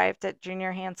they arrived at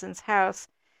Junior Hanson's house,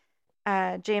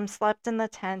 James slept in the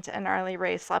tent and Arlie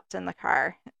Ray slept in the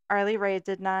car. Arlie Ray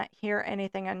did not hear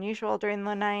anything unusual during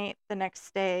the night. The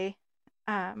next day,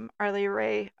 Arlie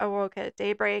Ray awoke at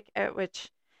daybreak, at which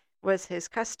was his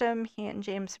custom. He and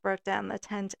James broke down the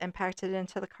tent and packed it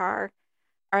into the car.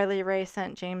 Arlie Ray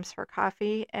sent James for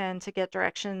coffee and to get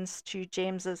directions to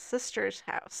James's sister's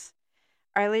house.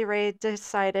 Arlie Ray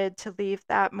decided to leave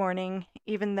that morning,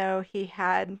 even though he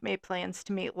had made plans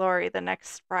to meet Laurie the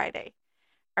next Friday.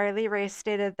 Arlie Ray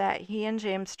stated that he and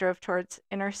James drove towards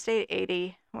Interstate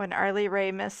 80. When Arlie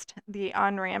Ray missed the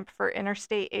on-ramp for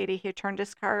Interstate 80, he turned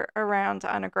his car around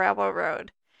on a gravel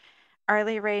road.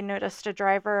 Arlie Ray noticed a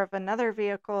driver of another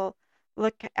vehicle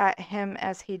look at him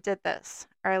as he did this.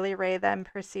 Arlie Ray then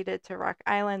proceeded to Rock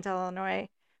Island, Illinois,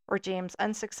 where James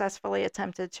unsuccessfully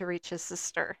attempted to reach his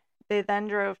sister. They then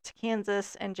drove to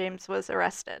Kansas and James was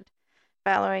arrested.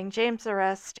 Following James'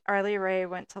 arrest, Arlie Ray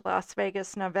went to Las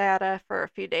Vegas, Nevada for a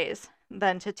few days,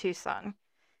 then to Tucson.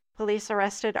 Police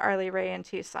arrested Arlie Ray in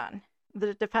Tucson.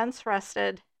 The defense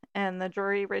rested, and the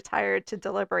jury retired to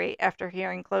deliberate after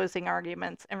hearing closing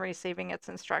arguments and receiving its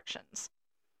instructions.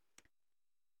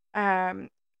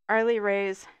 Arlie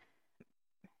Ray's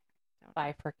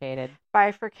Bifurcated.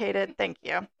 thank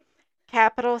you,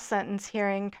 capital sentence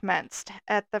hearing commenced.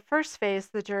 At the first phase,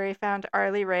 the jury found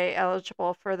Arlie Ray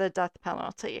eligible for the death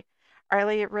penalty.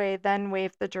 Arlie Ray then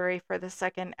waived the jury for the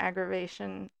second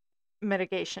aggravation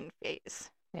mitigation phase.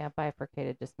 Yeah,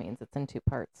 bifurcated just means it's in two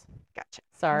parts. Gotcha.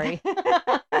 Sorry.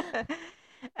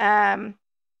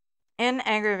 In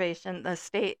aggravation, the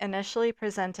state initially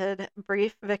presented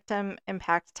brief victim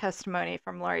impact testimony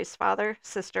from Laurie's father,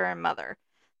 sister, and mother.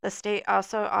 The state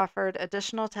also offered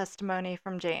additional testimony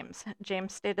from James.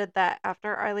 James stated that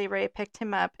after Arlie Ray picked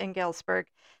him up in Galesburg,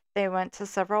 they went to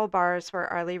several bars where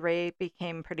Arlie Ray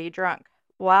became pretty drunk.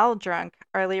 While drunk,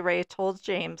 Arlie Ray told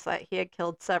James that he had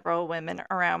killed several women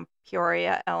around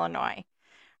Peoria, Illinois.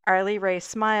 Arlie Ray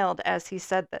smiled as he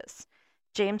said this.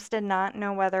 James did not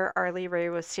know whether Arlie Ray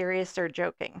was serious or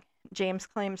joking. James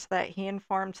claims that he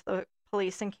informed the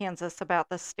police in Kansas about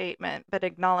the statement, but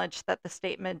acknowledged that the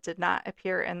statement did not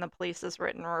appear in the police's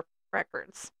written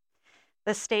records.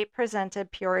 The state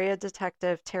presented Peoria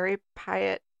detective Terry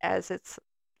Pyatt as its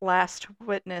last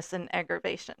witness in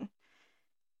aggravation.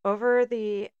 Over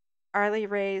the Arlie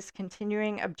Ray's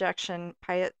continuing objection,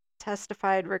 Pyatt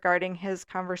testified regarding his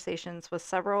conversations with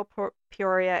several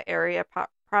Peoria area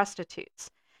prostitutes.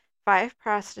 5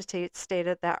 prostitutes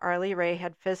stated that Arlie Ray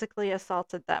had physically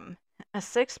assaulted them. A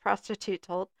 6th prostitute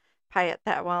told Pyatt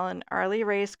that while in Arlie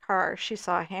Ray's car, she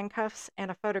saw handcuffs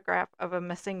and a photograph of a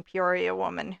missing Peoria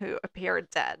woman who appeared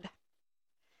dead.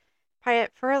 Pyatt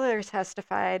further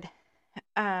testified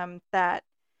that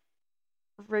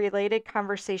related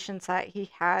conversations that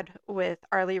he had with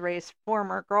Arlie Ray's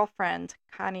former girlfriend,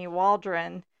 Connie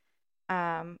Waldron,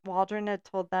 Waldron had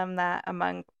told them that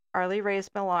among Arlie Ray's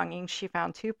belongings, she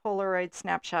found two Polaroid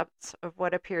snapshots of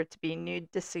what appeared to be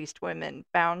nude deceased women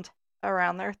bound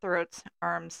around their throats,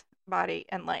 arms, body,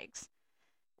 and legs.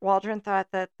 Waldron thought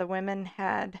that the women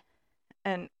had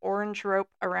an orange rope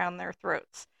around their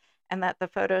throats and that the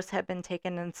photos had been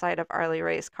taken inside of Arlie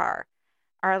Ray's car.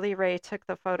 Arlie Ray took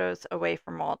the photos away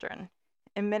from Waldron.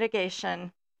 In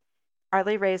mitigation,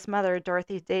 Arlie Ray's mother,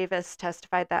 Dorothy Davis,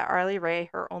 testified that Arlie Ray,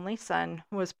 her only son,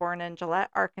 was born in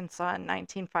Gillette, Arkansas in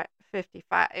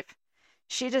 1955.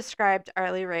 She described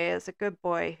Arlie Ray as a good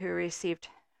boy who received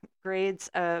grades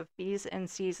of B's and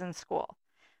C's in school.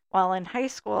 While in high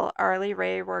school, Arlie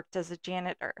Ray worked as a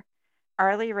janitor.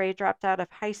 Arlie Ray dropped out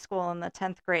of high school in the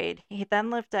 10th grade. He then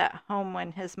lived at home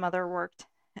when his mother worked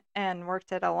at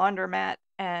a laundromat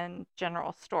and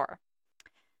general store.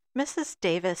 Mrs.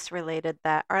 Davis related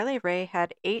that Arlie Ray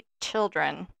had 8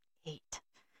 children, 8,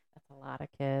 That's a lot of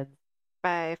kids.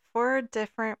 by 4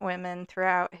 different women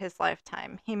throughout his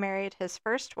lifetime. He married his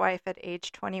first wife at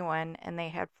age 21 and they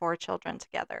had 4 children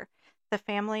together. The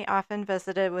family often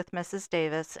visited with Mrs.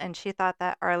 Davis and she thought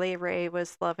that Arlie Ray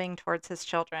was loving towards his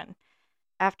children.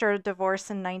 After a divorce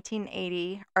in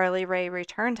 1980, Arlie Ray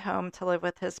returned home to live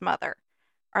with his mother.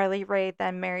 Arlie Ray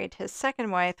then married his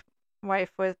second wife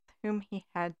with whom he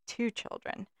had 2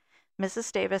 children.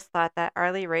 Mrs. Davis thought that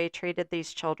Arlie Ray treated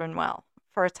these children well.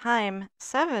 For a time,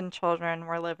 7 children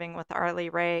were living with Arlie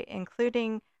Ray,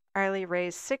 including Arlie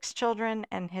Ray's 6 children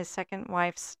and his second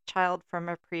wife's child from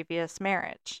a previous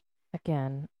marriage.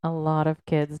 Again, a lot of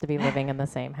kids to be living in the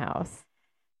same house.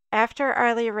 After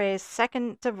Arlie Ray's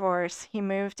second divorce, he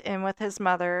moved in with his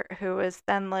mother, who was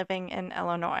then living in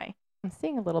Illinois. I'm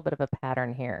seeing a little bit of a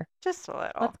pattern here. Just a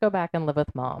little. Let's go back and live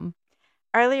with mom.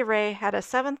 Arlie Ray had a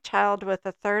 7th child with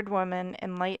a 3rd woman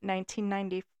in late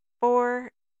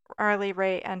 1994. Arlie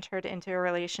Ray entered into a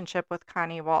relationship with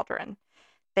Connie Waldron.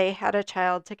 They had a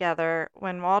child together.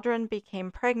 When Waldron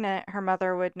became pregnant, her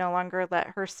mother would no longer let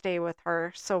her stay with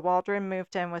her, so Waldron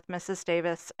moved in with Mrs.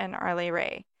 Davis and Arlie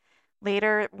Ray.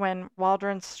 Later, when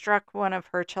Waldron struck one of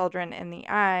her children in the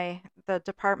eye, the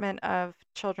Department of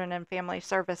Children and Family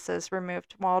Services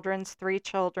removed Waldron's 3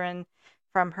 children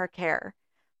from her care.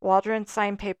 Waldron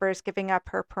signed papers giving up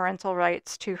her parental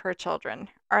rights to her children.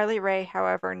 Arlie Ray,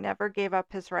 however, never gave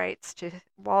up his rights to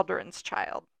Waldron's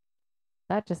child.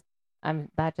 That just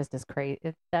is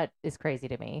crazy. That is crazy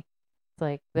to me. It's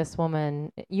like this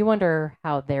woman, you wonder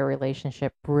how their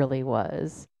relationship really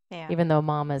was. Yeah. Even though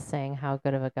mom is saying how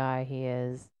good of a guy he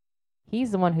is,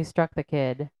 he's the one who struck the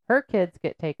kid. Her kids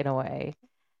get taken away.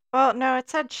 Well, no, it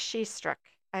said she struck.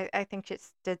 I think it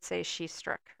did say she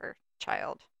struck her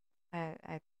child.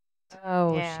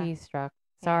 Oh, Yeah. she struck.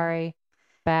 Yeah. Sorry.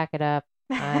 Back it up.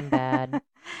 I'm bad.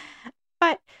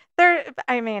 But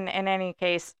in any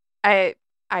case, I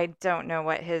don't know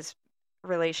what his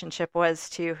relationship was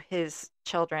to his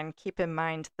children. Keep in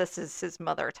mind, this is his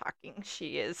mother talking.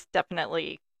 She is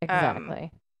definitely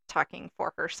Exactly. talking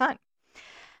for her son.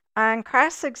 On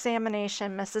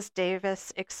cross-examination, Mrs.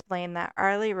 Davis explained that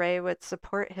Arlie Ray would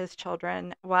support his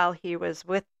children while he was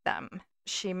with them.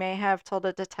 She may have told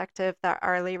a detective that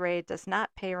Arlie Ray does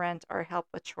not pay rent or help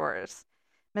with chores.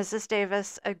 Mrs.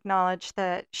 Davis acknowledged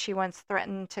that she once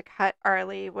threatened to cut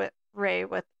Arlie Ray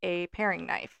with a paring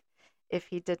knife if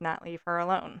he did not leave her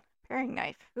alone. Paring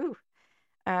knife. Ooh.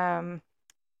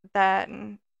 That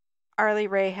Arlie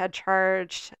Ray had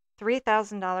charged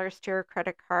 $3,000 to her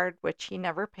credit card, which he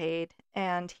never paid,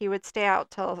 and he would stay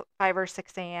out till 5 or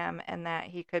 6 a.m. and that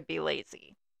he could be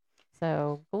lazy.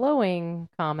 So glowing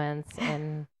comments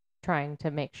and trying to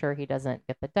make sure he doesn't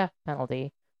get the death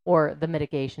penalty or the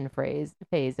mitigation phase,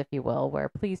 if you will, where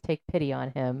please take pity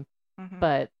on him. Mhm.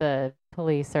 But the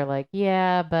police are like,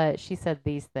 yeah, but she said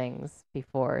these things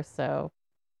before, so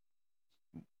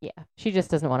yeah, she just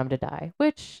doesn't want him to die,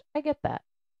 which I get that.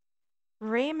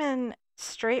 Raymond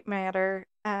Straightmatter,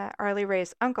 Arlie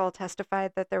Ray's uncle,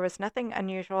 testified that there was nothing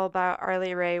unusual about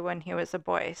Arlie Ray when he was a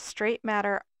boy.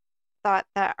 Straightmatter thought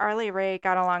that Arlie Ray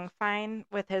got along fine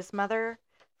with his mother,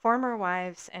 former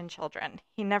wives, and children.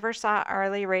 He never saw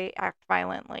Arlie Ray act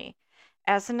violently.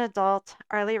 As an adult,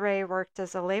 Arlie Ray worked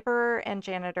as a laborer and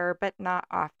janitor, but not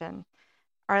often.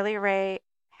 Arlie Ray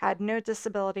had no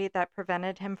disability that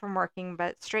prevented him from working,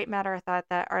 but Straightmatter thought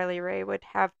that Arlie Ray would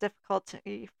have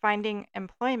difficulty finding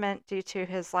employment due to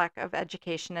his lack of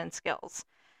education and skills.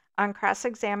 On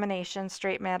cross-examination,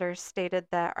 Straightmatter stated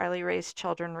that Arlie Ray's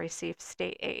children received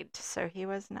state aid, so he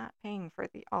was not paying for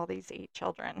all these 8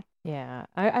 children. Yeah,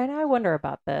 I wonder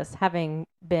about this. Having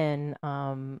been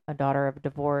a daughter of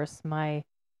divorce, my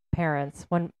parents,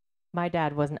 when my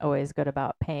dad wasn't always good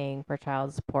about paying for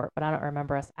child support, but I don't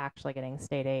remember us actually getting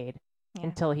state aid Yeah.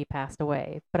 until he passed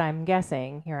away. But I'm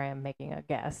guessing, here I am making a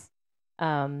guess,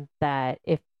 that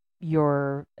if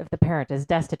the parent is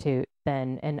destitute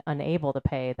then and unable to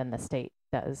pay, then the state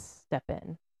does step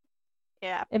in.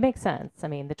 Yeah. It makes sense. I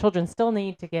mean, the children still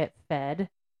need to get fed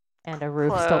and a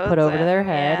roof still put Clothes over to their and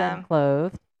head yeah. and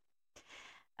clothed.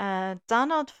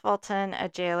 Donald Fulton, a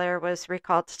jailer, was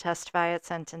recalled to testify at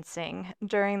sentencing.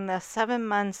 During the 7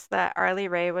 months that Arlie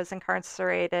Ray was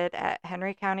incarcerated at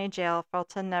Henry County Jail,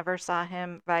 Fulton never saw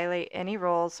him violate any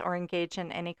rules or engage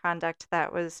in any conduct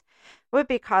that would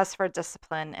be cause for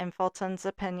discipline. In Fulton's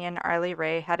opinion, Arlie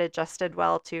Ray had adjusted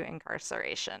well to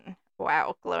incarceration.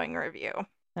 Wow, glowing review.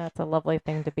 That's a lovely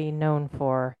thing to be known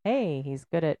for. Hey, he's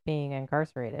good at being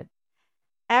incarcerated.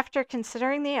 After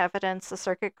considering the evidence, the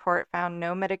circuit court found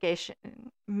no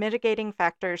mitigating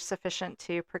factors sufficient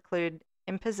to preclude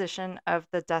imposition of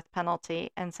the death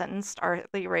penalty and sentenced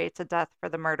Arlie Ray to death for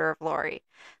the murder of Lori.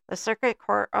 The circuit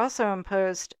court also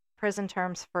imposed prison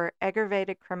terms for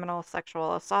aggravated criminal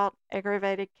sexual assault,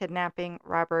 aggravated kidnapping,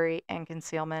 robbery, and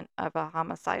concealment of a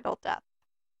homicidal death.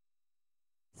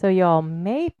 So y'all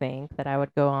may think that I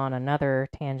would go on another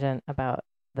tangent about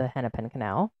the Hennepin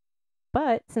Canal.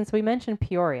 But since we mentioned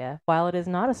Peoria, while it is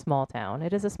not a small town,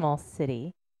 it is a small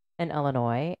city in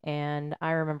Illinois. And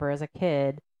I remember as a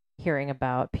kid hearing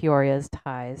about Peoria's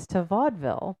ties to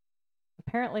vaudeville.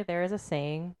 Apparently, there is a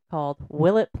saying called,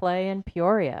 "Will it play in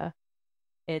Peoria?"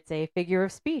 It's a figure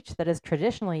of speech that is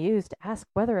traditionally used to ask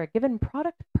whether a given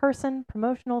product, person,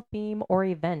 promotional theme, or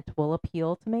event will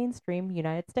appeal to mainstream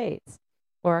United States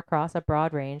or across a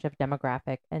broad range of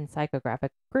demographic and psychographic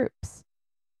groups.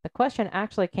 The question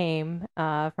actually came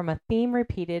from a theme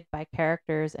repeated by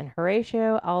characters in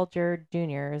Horatio Alger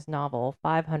Jr.'s novel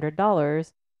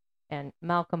 $500 and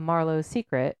Malcolm Marlowe's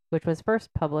Secret, which was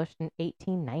first published in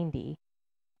 1890.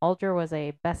 Alger was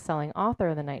a best-selling author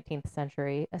in the 19th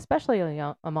century, especially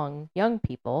among young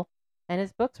people, and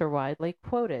his books were widely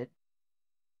quoted.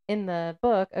 In the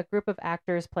book, a group of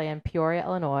actors play in Peoria,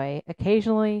 Illinois,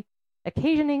 occasioning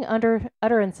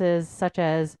utterances such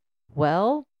as,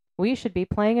 "Well, we should be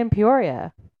playing in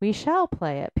Peoria. We shall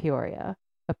play at Peoria."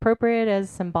 Appropriate as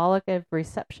symbolic of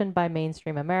reception by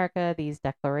mainstream America, these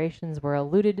declarations were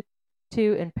alluded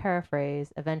to in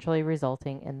paraphrase, eventually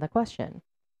resulting in the question,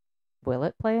 "Will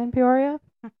it play in Peoria?"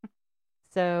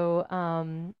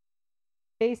 So,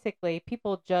 basically,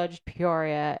 people judged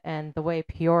Peoria and the way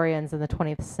Peorians in the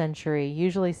 20th century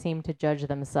usually seem to judge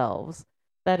themselves.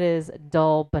 That is,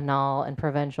 dull, banal, and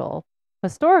provincial.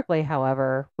 Historically,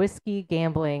 however, whiskey,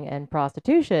 gambling, and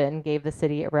prostitution gave the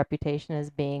city a reputation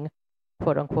as being,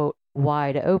 quote unquote,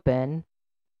 wide open.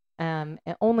 And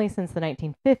only since the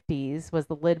 1950s was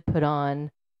the lid put on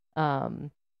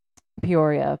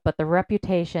Peoria, but the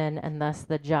reputation and thus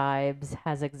the jibes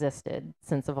has existed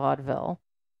since vaudeville.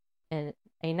 And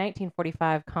a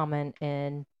 1945 comment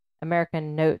in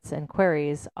American Notes and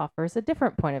Queries offers a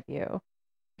different point of view.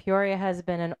 Peoria has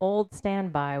been an old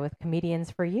standby with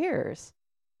comedians for years,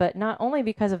 but not only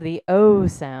because of the O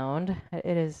sound,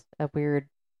 it is a weird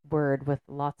word with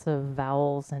lots of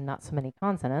vowels and not so many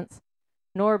consonants,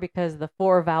 nor because the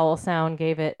four vowel sound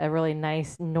gave it a really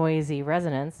nice, noisy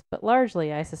resonance, but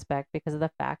largely, I suspect, because of the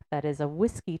fact that it is a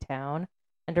whiskey town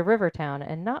and a river town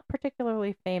and not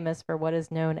particularly famous for what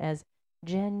is known as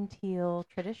genteel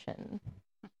tradition.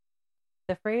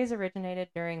 The phrase originated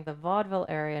during the vaudeville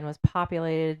era and was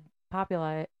popularized,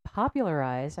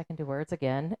 I can do words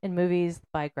again, in movies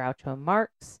by Groucho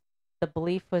Marx. The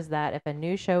belief was that if a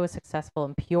new show was successful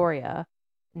in Peoria,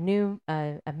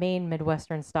 a main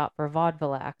Midwestern stop for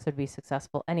vaudeville acts would be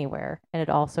successful anywhere, and it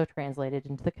also translated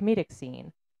into the comedic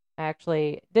scene. I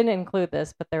actually didn't include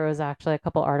this, but there was actually a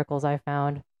couple articles I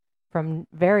found from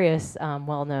various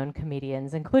well-known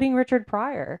comedians, including Richard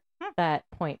Pryor, that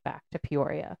point back to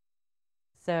Peoria.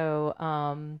 So,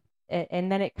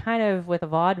 and then it kind of, with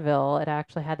vaudeville, it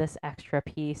actually had this extra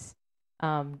piece.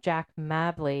 Jack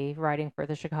Mabley, writing for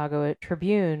the Chicago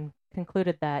Tribune,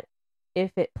 concluded that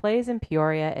if it plays in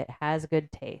Peoria, it has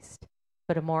good taste.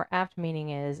 But a more apt meaning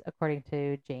is, according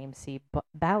to James C.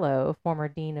 Ballow, former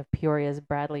dean of Peoria's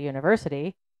Bradley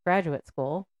University Graduate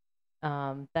School,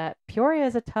 that Peoria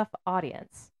is a tough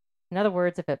audience. In other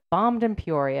words, if it bombed in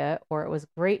Peoria or it was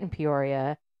great in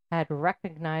Peoria, had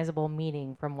recognizable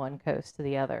meaning from one coast to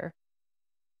the other.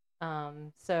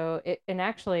 And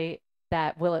actually,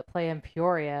 that "Will it play in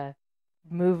Peoria"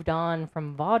 moved on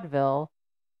from vaudeville,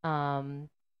 and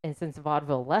since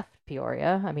vaudeville left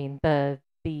Peoria, I mean, the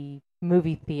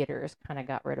movie theaters kind of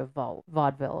got rid of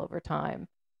vaudeville over time.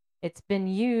 It's been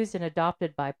used and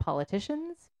adopted by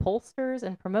politicians, pollsters,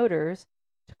 and promoters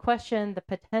to question the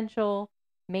potential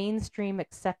mainstream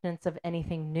acceptance of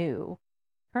anything new.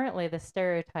 Currently, the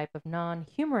stereotype of non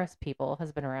humorous people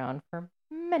has been around for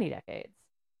many decades.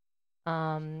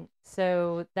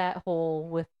 So that whole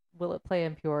with will it play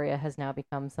in Peoria has now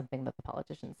become something that the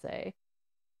politicians say.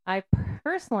 I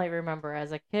personally remember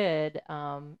as a kid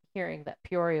hearing that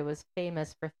Peoria was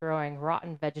famous for throwing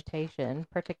rotten vegetation,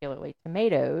 particularly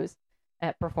tomatoes,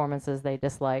 at performances they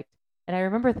disliked. And I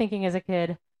remember thinking as a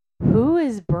kid, who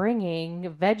is bringing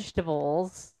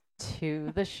vegetables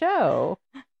to the show?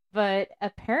 But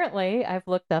apparently, I've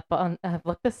looked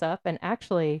this up, and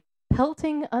actually,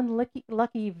 pelting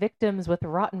unlucky victims with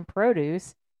rotten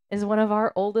produce is one of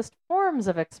our oldest forms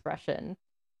of expression,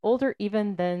 older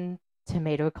even than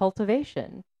tomato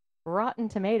cultivation. Rotten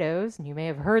tomatoes, and you may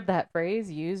have heard that phrase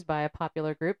used by a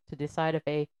popular group to decide if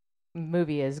a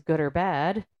movie is good or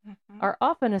bad, are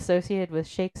often associated with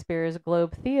Shakespeare's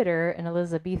Globe Theatre in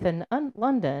Elizabethan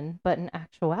London, but in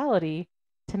actuality,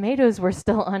 tomatoes were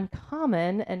still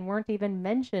uncommon and weren't even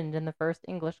mentioned in the first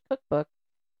English cookbook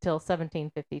till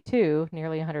 1752,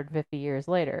 nearly 150 years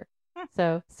later.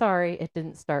 So, sorry, it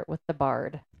didn't start with the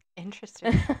bard.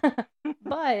 Interesting.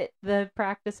 But the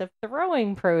practice of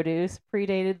throwing produce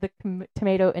predated the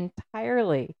tomato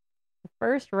entirely. The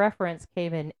first reference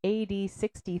came in AD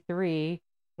 63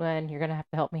 when, you're going to have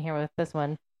to help me here with this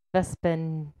one,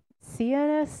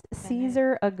 Vespasianus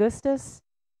Caesar Augustus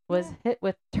was hit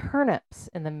with turnips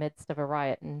in the midst of a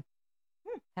riot and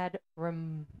had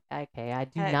okay, I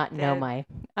do not know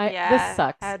this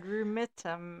sucks. Had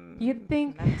rheumatism. You'd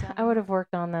think I would have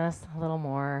worked on this a little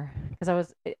more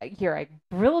because I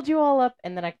grilled you all up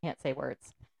and then I can't say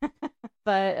words.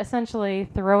 But essentially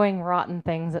throwing rotten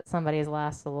things at somebody's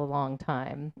lasts a long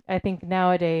time. I think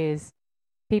nowadays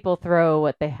people throw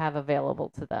what they have available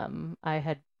to them. I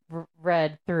had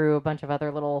read through a bunch of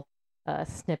other little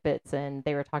snippets, and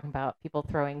they were talking about people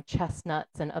throwing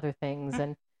chestnuts and other things,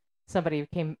 and somebody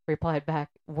replied back,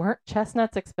 weren't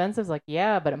chestnuts expensive? Like,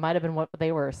 yeah, but it might have been what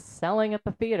they were selling at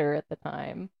the theater at the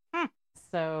time.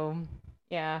 So,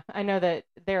 yeah, I know that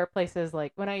there are places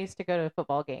like when I used to go to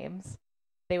football games,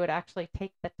 they would actually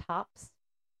take the tops.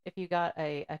 If you got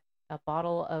a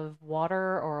bottle of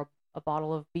water or a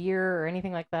bottle of beer or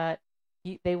anything like that,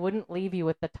 they wouldn't leave you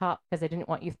with the top because they didn't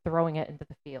want you throwing it into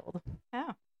the field.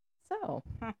 Oh. So,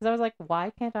 because I was like,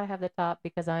 why can't I have the top?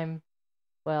 Because I'm,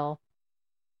 well,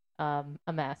 a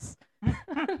mess.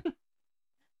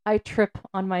 I trip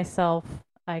on myself.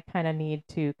 I kind of need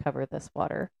to cover this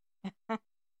water.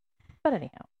 But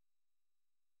anyhow.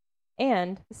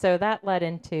 And so that led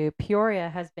into Peoria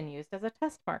has been used as a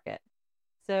test market.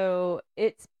 So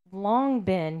it's long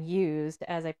been used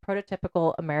as a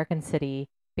prototypical American city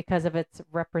because of its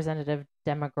representative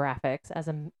demographics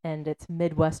and its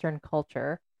Midwestern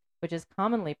culture, which is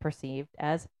commonly perceived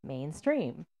as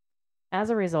mainstream. As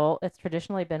a result, it's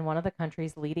traditionally been one of the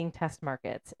country's leading test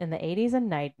markets. In the 80s and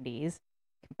 90s,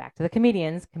 back to the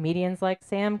comedians like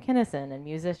Sam Kinison and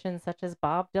musicians such as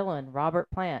Bob Dylan, Robert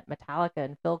Plant, Metallica,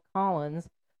 and Phil Collins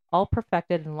all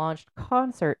perfected and launched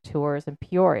concert tours in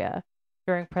Peoria.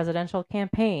 During presidential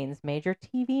campaigns, major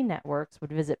TV networks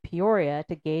would visit Peoria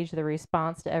to gauge the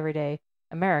response to everyday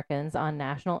Americans on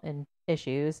national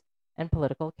issues and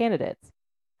political candidates.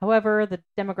 However, the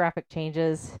demographic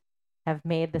changes have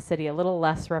made the city a little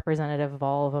less representative of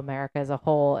all of America as a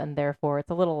whole, and therefore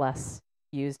it's a little less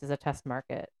used as a test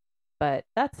market. But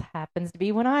that happens to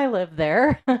be when I lived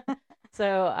there.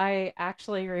 So I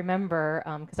actually remember,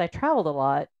 because I traveled a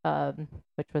lot,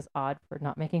 which was odd for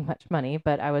not making much money,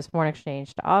 but I was foreign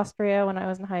exchange to Austria when I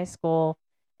was in high school,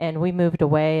 and we moved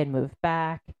away and moved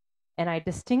back. And I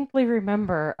distinctly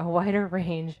remember a wider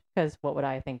range, because what would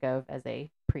I think of as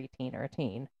a preteen or a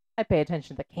teen? I pay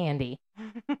attention to candy.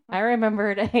 I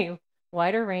remembered a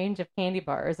wider range of candy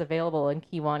bars available in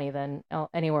Kiwani than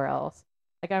anywhere else.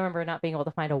 Like, I remember not being able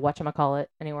to find a whatchamacallit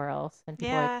anywhere else. And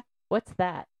people were like, what's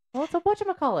that? Well, it's a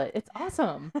whatchamacallit. It's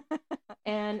awesome.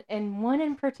 And one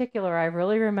in particular, I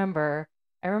really remember.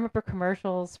 I remember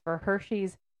commercials for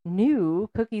Hershey's new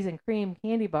cookies and cream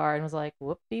candy bar, and was like,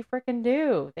 whoop-de frickin'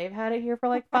 do. They've had it here for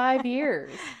like 5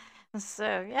 years.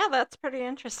 So, yeah, that's pretty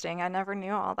interesting. I never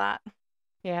knew all that.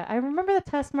 Yeah, I remember the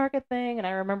test market thing, and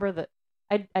I remember that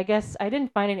I guess I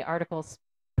didn't find any articles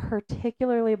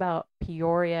particularly about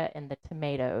Peoria and the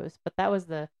tomatoes, but that was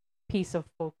the piece of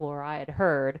folklore I had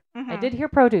heard. I did hear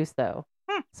produce, though.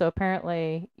 So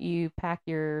apparently you pack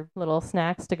your little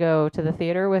snacks to go to the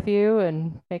theater with you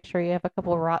and make sure you have a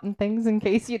couple of rotten things in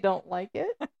case you don't like it.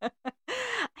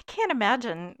 I can't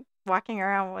imagine walking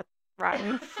around with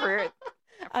rotten fruit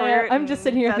fruit I'm just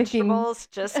sitting and here thinking, vegetables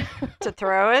just to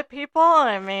throw at people.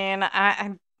 I mean,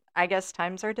 I guess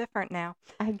times are different now.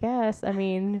 I guess, I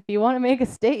mean, if you want to make a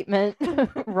statement,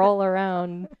 roll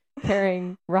around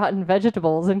carrying rotten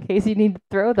vegetables in case you need to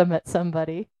throw them at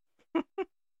somebody.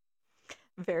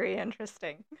 Very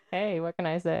interesting. Hey, what can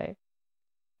I say?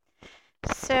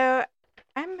 So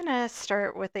I'm going to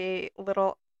start with a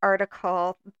little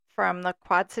article from the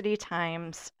Quad City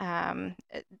Times,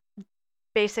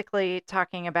 basically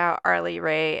talking about Arlie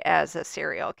Ray as a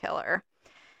serial killer.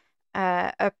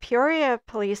 A Peoria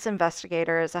police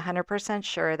investigator is 100%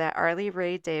 sure that Arlie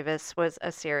Ray Davis was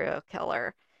a serial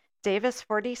killer. Davis,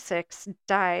 46,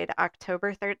 died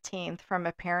October 13th from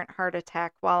apparent heart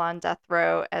attack while on death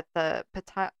row at the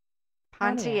Pontiac.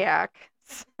 Pontiac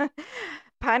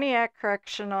Pontiac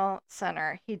Correctional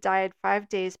Center. He died 5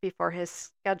 days before his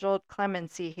scheduled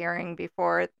clemency hearing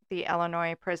before the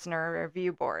Illinois Prisoner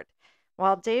Review Board.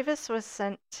 While Davis was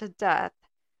sent to death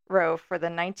row for the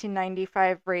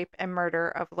 1995 rape and murder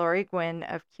of Lori Gwynn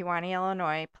of Kewanee,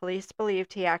 Illinois, police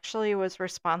believed he actually was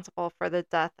responsible for the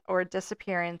death or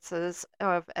disappearances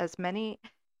of as many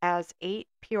as 8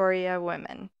 Peoria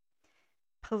women.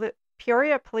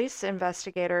 Peoria police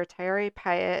investigator Tyree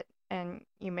Pyatt, and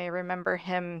you may remember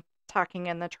him talking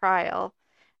in the trial,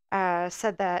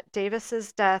 said that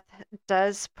Davis's death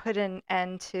does put an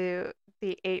end to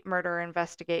the 8 murder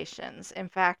investigations. In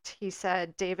fact, he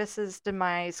said Davis's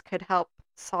demise could help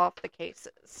solve the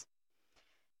cases.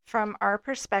 From our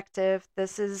perspective,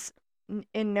 this is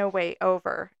in no way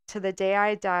over. To the day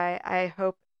I die, I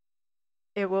hope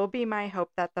it will be my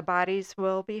hope that the bodies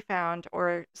will be found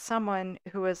or someone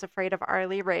who is afraid of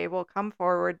Arlie Ray will come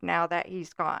forward now that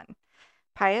he's gone.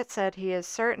 Pyatt said he is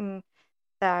certain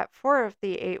that 4 of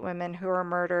the 8 women who were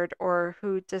murdered or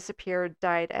who disappeared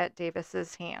died at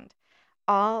Davis's hand.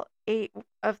 All 8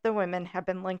 of the women have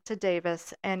been linked to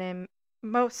Davis, and in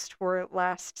most were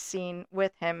last seen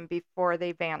with him before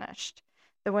they vanished.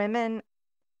 The women,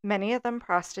 many of them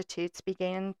prostitutes,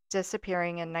 began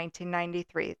disappearing in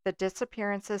 1993. The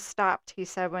disappearances stopped, he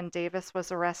said, when Davis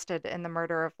was arrested in the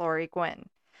murder of Lori Gwynn.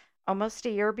 Almost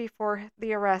a year before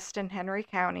the arrest in Henry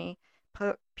County,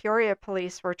 Peoria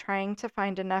police were trying to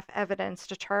find enough evidence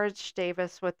to charge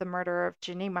Davis with the murder of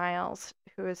Ginny Miles,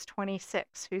 who is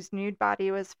 26, whose nude body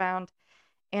was found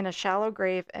in a shallow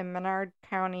grave in Menard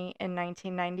County in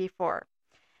 1994.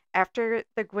 After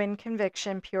the Gwynn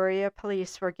conviction, Peoria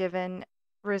police were given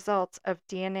results of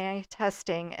DNA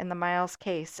testing in the Miles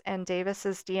case, and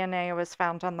Davis's DNA was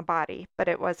found on the body, but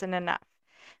it wasn't enough.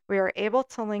 We were able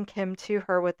to link him to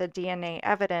her with the DNA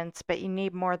evidence, but you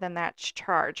need more than that to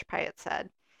charge, Pyatt said.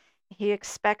 He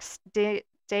expects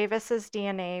Davis's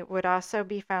DNA would also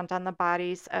be found on the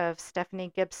bodies of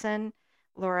Stephanie Gibson,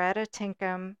 Loretta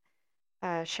Tinkham,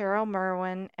 Cheryl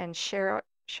Merwin, and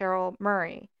Cheryl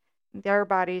Murray. Their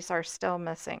bodies are still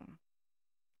missing.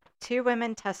 2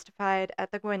 women testified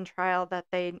at the Gwynn trial that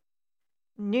they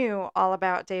knew all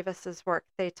about Davis's work.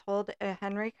 They told a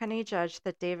Henry County judge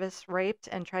that Davis raped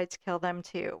and tried to kill them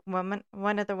too.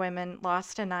 One of the women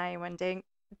lost an eye when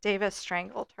Davis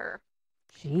strangled her.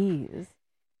 Jeez.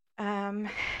 Um,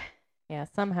 Yeah,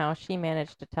 somehow she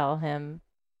managed to tell him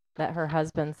that her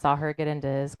husband saw her get into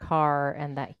his car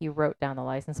and that he wrote down the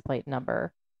license plate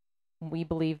number. We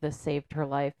believe this saved her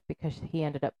life because he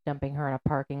ended up dumping her in a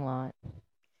parking lot.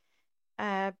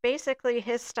 Basically,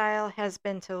 his style has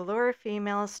been to lure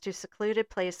females to secluded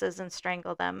places and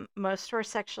strangle them. Most were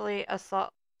sexual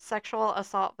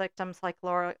assault victims like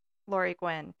Lori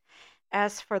Gwynn.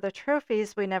 As for the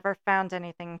trophies, we never found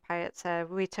anything, Pyatt said.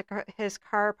 We took his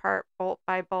car apart bolt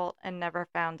by bolt and never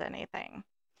found anything.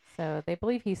 So they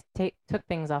believe he took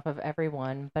things off of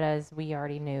everyone, but as we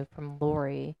already knew from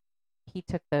Lori, he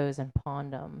took those and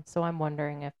pawned them. So I'm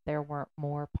wondering if there weren't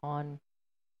more There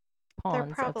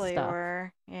pawns of probably stuff.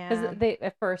 were, Because yeah. they,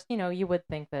 at first, you would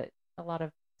think that a lot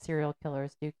of serial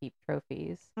killers do keep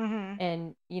trophies. Mm-hmm.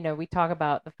 And, we talk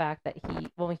about the fact that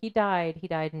when he died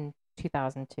in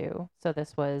 2002. So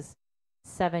this was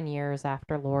 7 years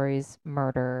after Lori's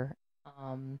murder.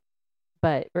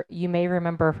 But you may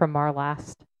remember from our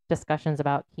last discussions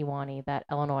about Kewanee that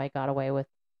Illinois got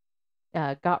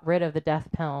rid of the death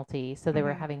penalty. So they were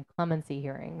Mm-hmm. having clemency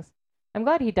hearings. I'm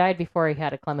glad he died before he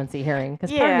had a clemency hearing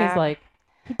because part of me is Yeah, like,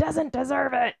 he doesn't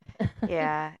deserve it.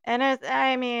 yeah. And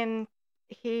I mean,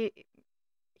 he's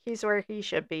where he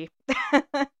should be.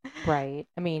 Right.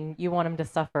 I mean, you want him to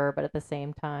suffer, but at the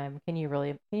same time, can you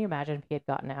imagine if he had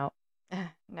gotten out?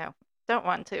 No, don't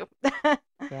want to.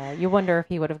 Yeah, you wonder if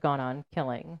he would have gone on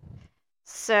killing.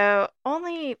 So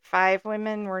only 5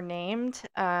 women were named.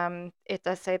 It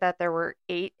does say that there were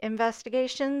 8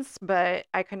 investigations, but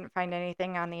I couldn't find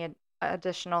anything on the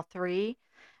additional 3.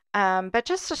 But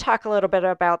just to talk a little bit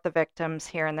about the victims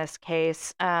here in this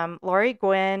case, Lori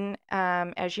Gwynn,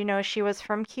 as you know, she was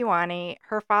from Kewanee.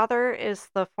 Her father is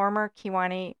the former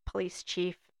Kewanee police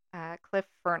chief, Cliff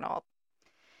Fernald.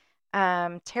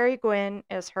 Terry Gwynn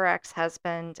is her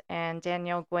ex-husband, and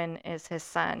Daniel Gwynn is his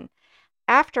son.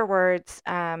 Afterwards,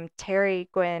 Terry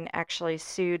Gwynn actually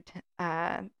sued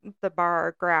the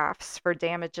bar Graffs for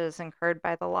damages incurred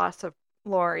by the loss of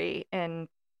Lori and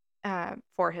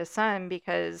for his son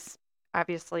because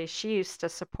obviously she used to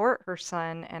support her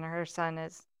son, and her son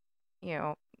is, you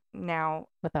know, now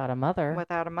Without a mother.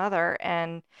 without a mother.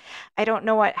 And I don't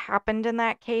know what happened in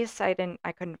that case. I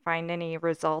couldn't find any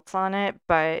results on it,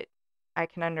 but I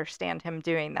can understand him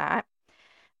doing that.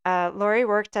 Lori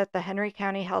worked at the Henry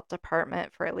County Health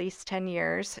Department for at least 10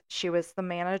 years. She was the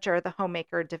manager of the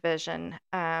homemaker division.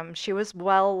 She was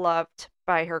well loved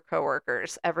by her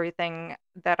coworkers. Everything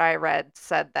that I read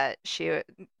said that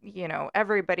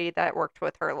everybody that worked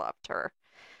with her loved her.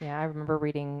 Yeah, I remember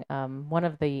reading one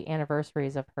of the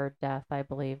anniversaries of her death. I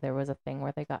believe there was a thing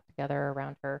where they got together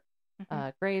around her Hmm.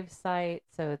 grave site.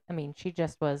 So, I mean, she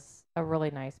just was a really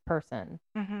nice person.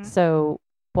 Hmm. So,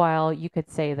 while you could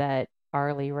say that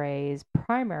Arlie Ray's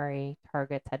primary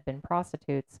targets had been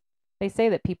prostitutes, they say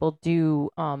that people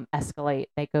do escalate.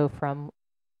 They go from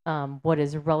what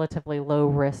is relatively low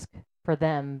risk for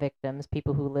them victims,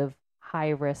 people who live high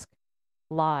risk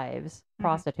lives, Hmm.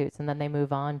 prostitutes, and then they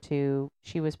move on to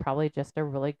she was probably just a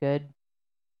really good,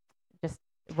 just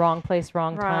wrong place,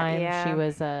 wrong Right, time. She yeah.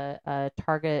 was a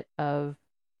target of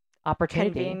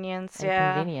opportunity Convenience, and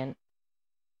yeah. convenient.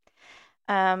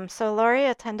 So Lori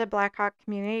attended Blackhawk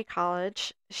Community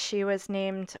College. She was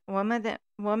named Woman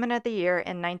of the Year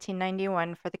in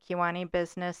 1991 for the Kewanee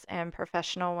Business and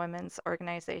Professional Women's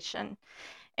Organization.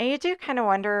 And you do kind of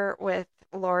wonder with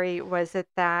Lori, was it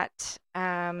that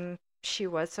she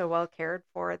was so well cared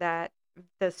for that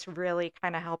this really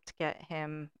kind of helped get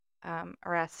him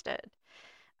arrested?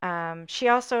 She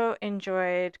also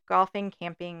enjoyed golfing,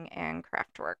 camping, and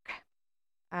craft work.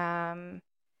 Um,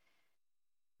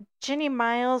 Ginny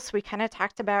Miles, we kind of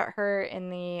talked about her in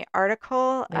the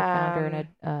article. They found her in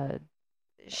a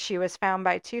She was found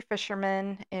by 2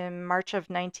 fishermen in March of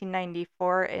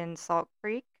 1994 in Salt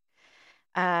Creek.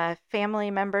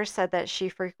 Family members said that she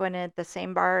frequented the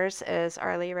same bars as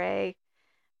Arlie Ray.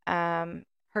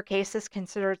 Her case is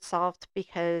considered solved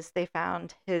because they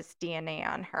found his DNA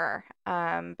on her.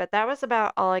 But that was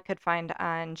about all I could find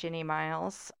on Ginny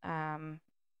Miles.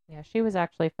 yeah, she was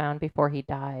actually found before he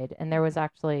died, and there was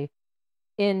actually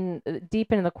in deep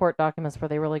into the court documents where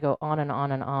they really go on and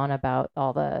on and on about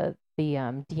all the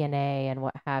DNA and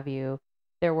what have you.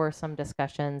 There were some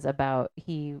discussions about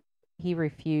he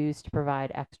refused to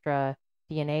provide extra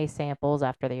DNA samples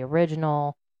after the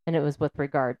original, and it was with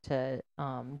regard to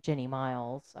Ginny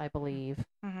Miles, I believe.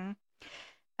 Mhm.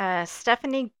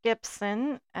 Stephanie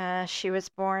Gibson, she was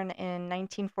born in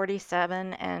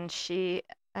 1947 and she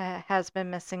has been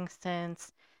missing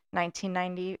since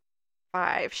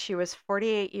 1995. She was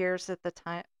 48 years at the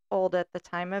time old at the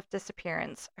time of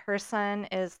disappearance. Her son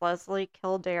is Leslie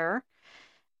Kildare.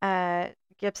 Uh,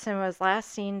 Gibson was last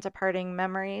seen departing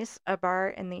Memories, a bar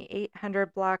in the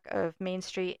 800 block of Main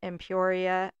Street in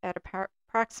Peoria at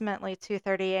approximately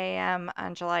 2:30 a.m.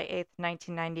 on July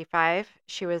 8th, 1995.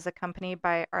 She was accompanied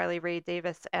by Arlie Ray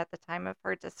Davis at the time of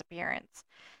her disappearance.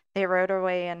 They rode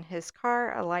away in his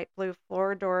car, a light blue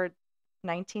floor-door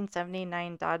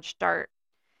 1979 Dodge Dart.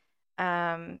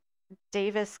 Um,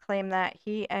 Davis claimed that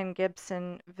he and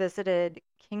Gibson visited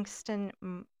Kingston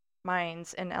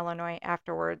Mines in Illinois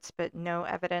afterwards, but no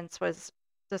evidence was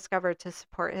discovered to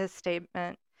support his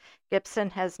statement. Gibson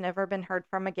has never been heard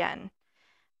from again.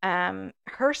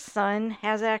 Her son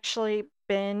has actually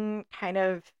been kind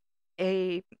of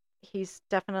a, he's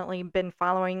definitely been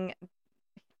following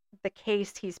the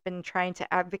case. He's been trying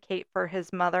to advocate for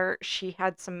his mother. She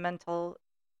had some mental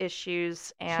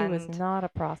issues She was and not a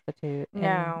prostitute, and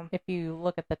no. if you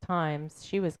look at the times,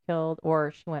 she was killed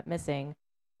or she went missing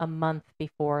a month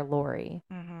before Lori.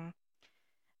 Hmm.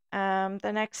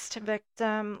 The next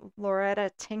victim,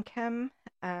 Loretta Tinkham,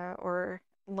 or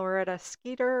Loretta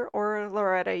Skeeter, or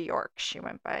Loretta York. She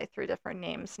went by 3 different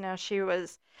names. Now, she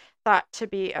was thought to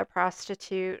be a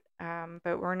prostitute,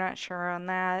 but we're not sure on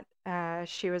that.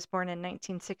 She was born in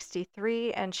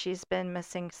 1963, and she's been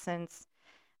missing since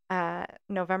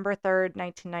November 3rd,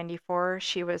 1994.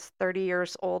 She was 30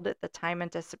 years old at the time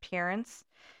of disappearance.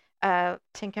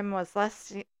 Tinkham was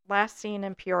last seen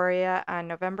in Peoria on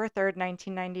November 3rd,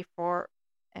 1994,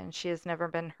 and she has never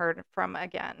been heard from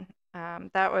again.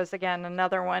 That was, again,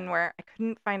 another one where I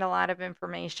couldn't find a lot of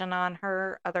information on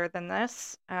her other than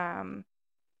this. I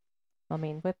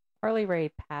mean, with Arlie Ray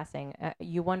passing,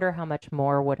 you wonder how much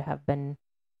more would have been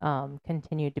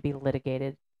continued to be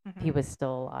litigated if he Mhm. was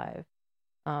still alive.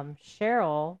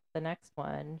 Cheryl, the next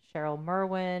one, Cheryl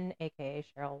Merwin, aka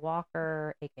Cheryl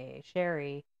Walker, aka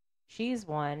Sherry, she's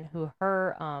one who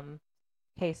her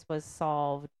case was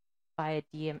solved by a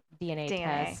DNA DNA.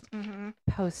 test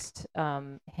post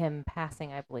him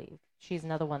passing, I believe. She's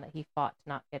another one that he fought to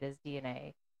not get his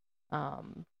DNA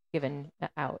given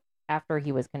out after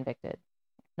he was convicted,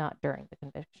 not during the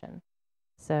conviction.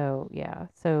 So, yeah.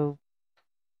 So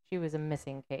she was a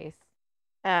missing case.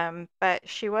 But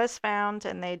she was found,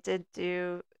 and they did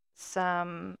do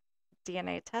some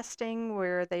DNA testing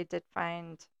where they did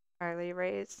find Arlie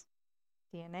Ray's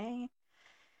DNA.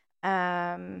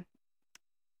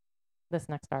 This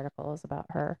next article is about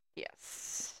her.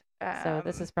 Yes. So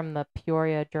this is from the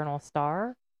Peoria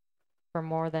Journal-Star. For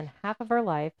more than half of her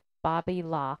life, Bobby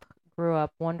Locke grew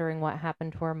up wondering what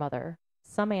happened to her mother.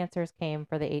 Some answers came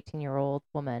for the 18-year-old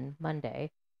woman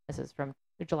Monday. This is from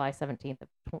July 17th of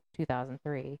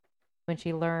 2003, when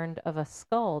she learned of a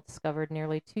skull discovered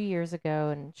nearly 2 years ago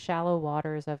in shallow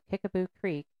waters of Kickapoo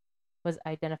Creek was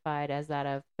identified as that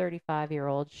of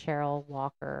 35-year-old Cheryl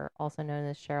Walker, also known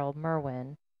as Cheryl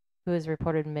Merwin, who was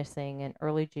reported missing in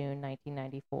early June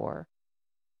 1994.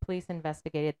 Police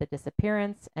investigated the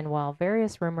disappearance, and while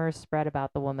various rumors spread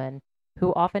about the woman,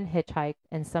 who often hitchhiked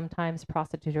and sometimes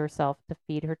prostituted herself to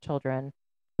feed her children,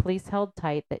 police held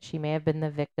tight that she may have been the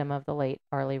victim of the late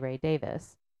Arlie Ray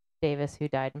Davis. Davis, who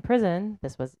died in prison,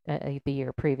 this was the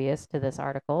year previous to this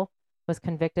article, was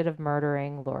convicted of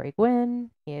murdering Lori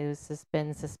Gwynn. He has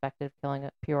been suspected of killing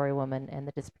a Peoria woman and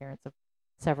the disappearance of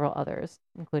several others,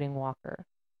 including Walker.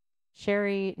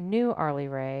 Sherry knew Arlie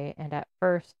Ray, and that's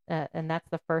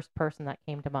the first person that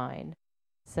came to mind,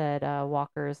 said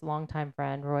Walker's longtime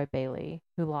friend Roy Bailey,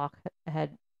 who Locke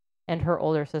had and her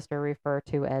older sister refer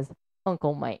to as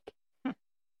Uncle Mike.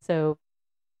 So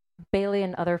Bailey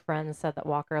and other friends said that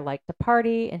Walker liked to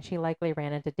party, and she likely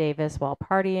ran into Davis while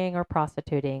partying or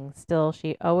prostituting. Still,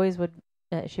 she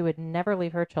would never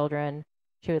leave her children.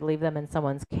 She would leave them in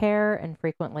someone's care and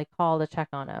frequently call to check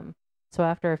on them. So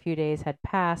after a few days had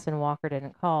passed and Walker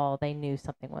didn't call, they knew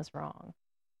something was wrong.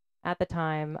 At the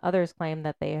time, others claimed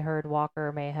that they heard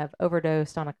Walker may have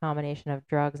overdosed on a combination of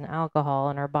drugs and alcohol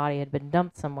and her body had been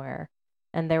dumped somewhere.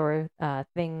 And there were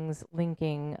things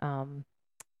linking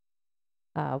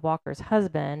Walker's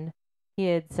husband. He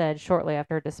had said shortly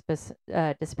after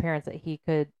her disappearance that he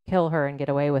could kill her and get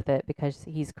away with it because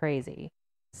he's crazy.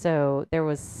 So there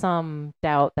was some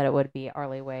doubt that it would be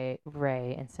Arlie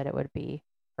Ray. Instead, it would be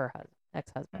her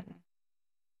ex-husband. Mhm.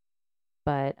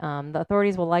 But the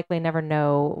authorities will likely never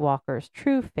know Walker's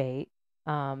true fate.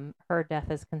 Her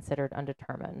death is considered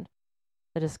undetermined.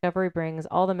 The discovery brings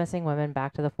all the missing women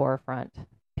back to the forefront,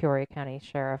 Peoria County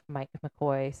Sheriff Mike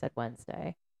McCoy said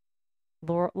Wednesday.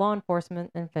 Law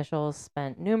enforcement officials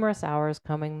spent numerous hours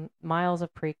combing miles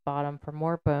of creek bottom for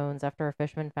more bones after a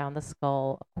fisherman found the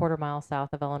skull a quarter-mile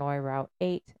south of Illinois Route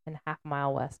 8 and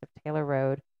half-a-mile west of Taylor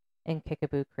Road in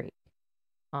Kickapoo Creek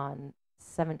on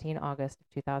 17 August of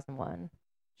 2001.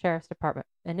 Sheriff's Department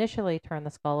initially turned the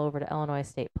skull over to Illinois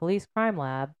State Police Crime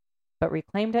Lab, but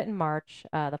reclaimed it in March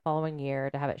the following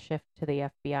year to have it shipped to the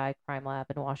FBI Crime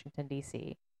Lab in Washington,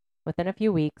 D.C. Within a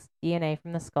few weeks, DNA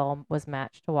from the skull was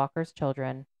matched to Walker's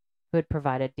children, who had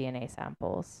provided DNA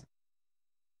samples.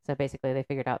 So basically, they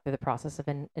figured out through the process of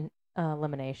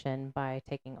elimination by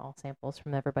taking all samples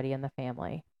from everybody in the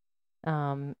family.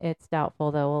 It's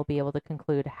doubtful, though, we'll be able to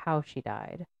conclude how she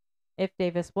died. If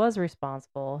Davis was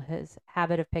responsible, his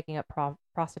habit of picking up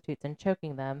prostitutes and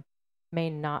choking them may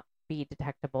not be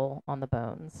detectable on the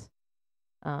bones.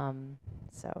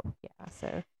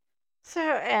 So,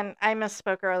 and I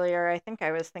misspoke earlier. I think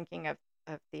I was thinking of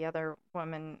the other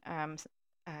woman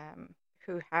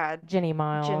who had Ginny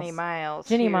Miles.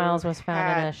 Ginny Who Miles was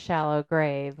found in a shallow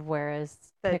grave, whereas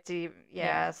so the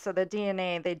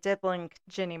DNA, they did link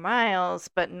Ginny Miles,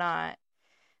 but not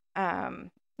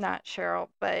Cheryl.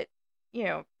 But you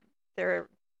know,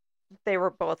 they were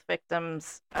both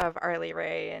victims of Arlie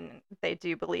Ray, and they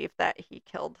do believe that he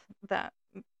killed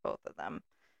both of them.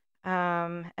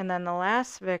 And then the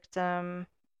last victim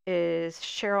is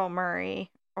Cheryl Murray,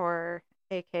 or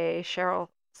aka Cheryl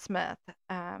Smith.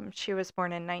 She was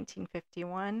born in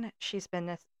 1951. She's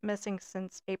been missing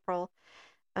since April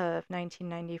of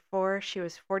 1994. She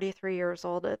was 43 years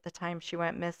old at the time she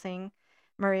went missing.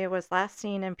 Maria was last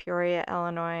seen in Peoria,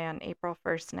 Illinois on April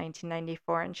 1st,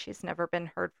 1994, and she's never been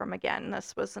heard from again.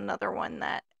 This was another one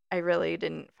that I really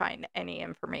didn't find any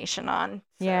information on.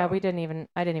 Yeah, So, I didn't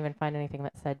even find anything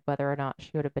that said whether or not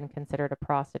she would have been considered a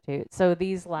prostitute. So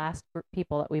these last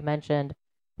people that we mentioned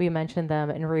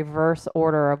them in reverse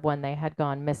order of when they had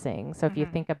gone missing. So if you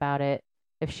mhm. think about it,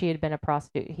 if she had been a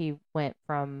prostitute, he went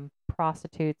from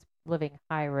prostitutes living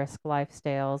high risk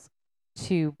lifestyles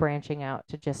to branching out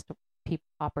to just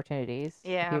opportunities, if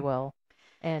Yeah, you will.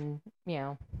 And,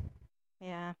 yeah.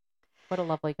 what a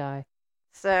lovely guy.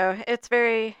 So it's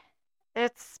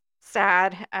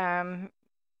sad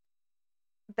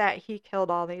that he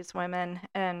killed all these women,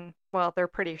 and well, they're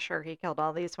pretty sure he killed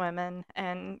all these women,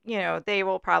 and they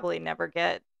will probably never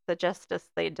get the justice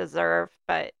they deserve,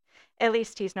 but at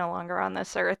least he's no longer on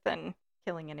this earth and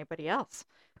killing anybody else.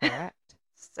 Correct.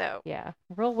 So, Yeah,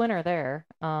 real winner there.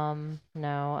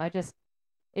 No,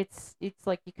 it's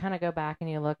like you kind of go back and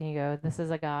you look and you go, this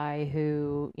is a guy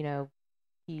who,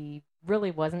 he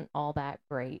really wasn't all that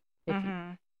great. If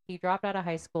mhm. he dropped out of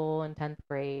high school in 10th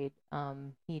grade,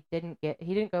 he didn't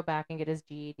go back and get his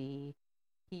GED.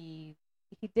 He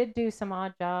he did do some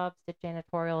odd jobs, did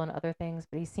janitorial and other things,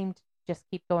 but he seemed to just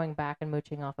keep going back and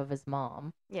mooching off of his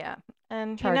mom, Yeah,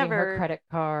 and he charging her never credit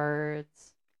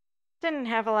cards. didn't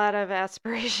have a lot of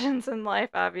aspirations in life,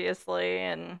 obviously,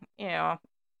 and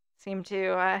seemed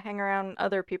to hang around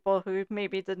other people who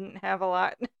maybe didn't have a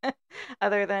lot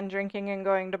other than drinking and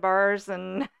going to bars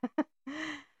and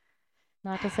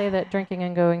Not to say that drinking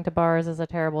and going to bars is a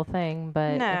terrible thing,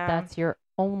 but if no, that's your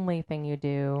only thing you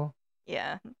do,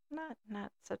 yeah,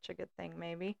 not such a good thing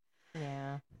maybe.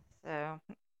 yeah. So,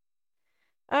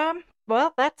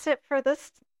 well, that's it for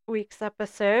this week's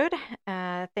episode.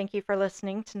 Thank you for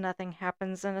listening to Nothing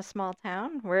Happens in a Small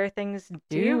Town, where things do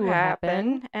Do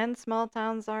happen. happen, and small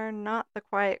towns are not the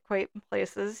quiet, quaint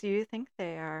places you think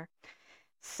they are.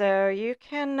 So you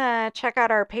can check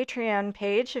out our Patreon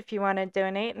page if you want to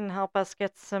donate and help us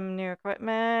get some new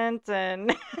equipment and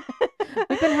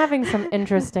We've been having some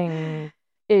interesting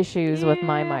issues with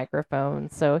my yeah. microphone.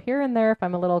 So here and there, if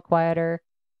I'm a little quieter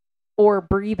or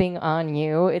breathing on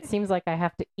you, it seems like I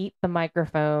have to eat the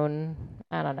microphone.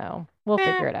 I don't know. We'll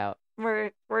Eh, figure it out.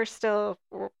 we're still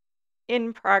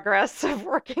in progress of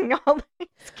working all these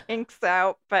kinks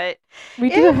out, but We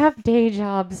do if have day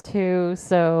jobs too,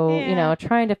 so, yeah,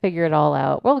 trying to figure it all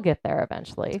out. We'll get there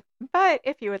eventually. but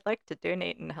if you would like to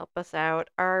donate and help us out,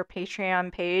 our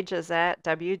Patreon page is at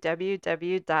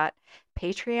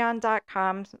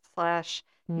www.patreon.com/.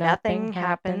 Nothing Nothing happens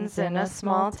happens in in a a small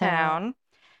small town. town.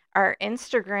 Our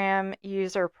Instagram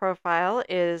user profile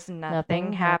is Nothing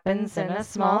Nothing happens Happens in in a a small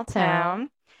Small town. Town.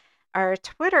 Our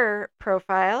Twitter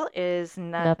profile is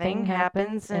Nothing Nothing happens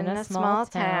Happens in in a a small Small town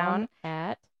Town.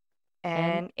 at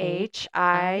NHIAST,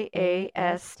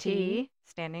 NHIAST.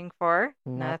 standing for Nothing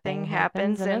Nothing happens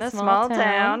Happens in in a a small Small town.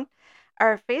 Town.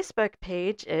 Our Facebook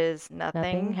page is Nothing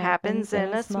Nothing happens Happens in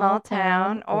in a a small Small town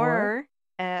Town, or or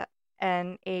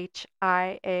NHIAST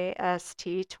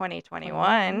 21.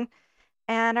 2021.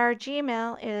 And our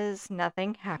Gmail is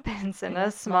Nothing Happens in In a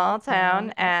a small Small Town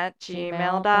town at at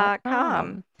gmail.com.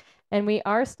 gmail.com. And we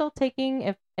are still taking,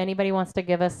 if anybody wants to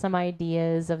give us some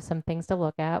ideas of some things to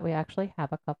look at, we actually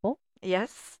have a couple.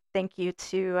 Yes, thank you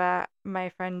to my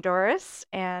friend Doris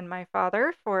and my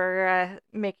father for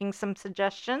making some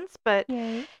suggestions. But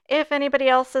Yay. if anybody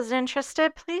else is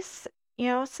interested, please,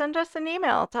 send us an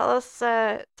email. Tell us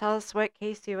what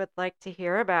case you would like to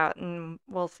hear about, and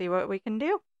we'll see what we can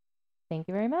do. Thank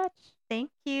you very much.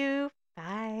 Thank you.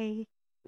 Bye.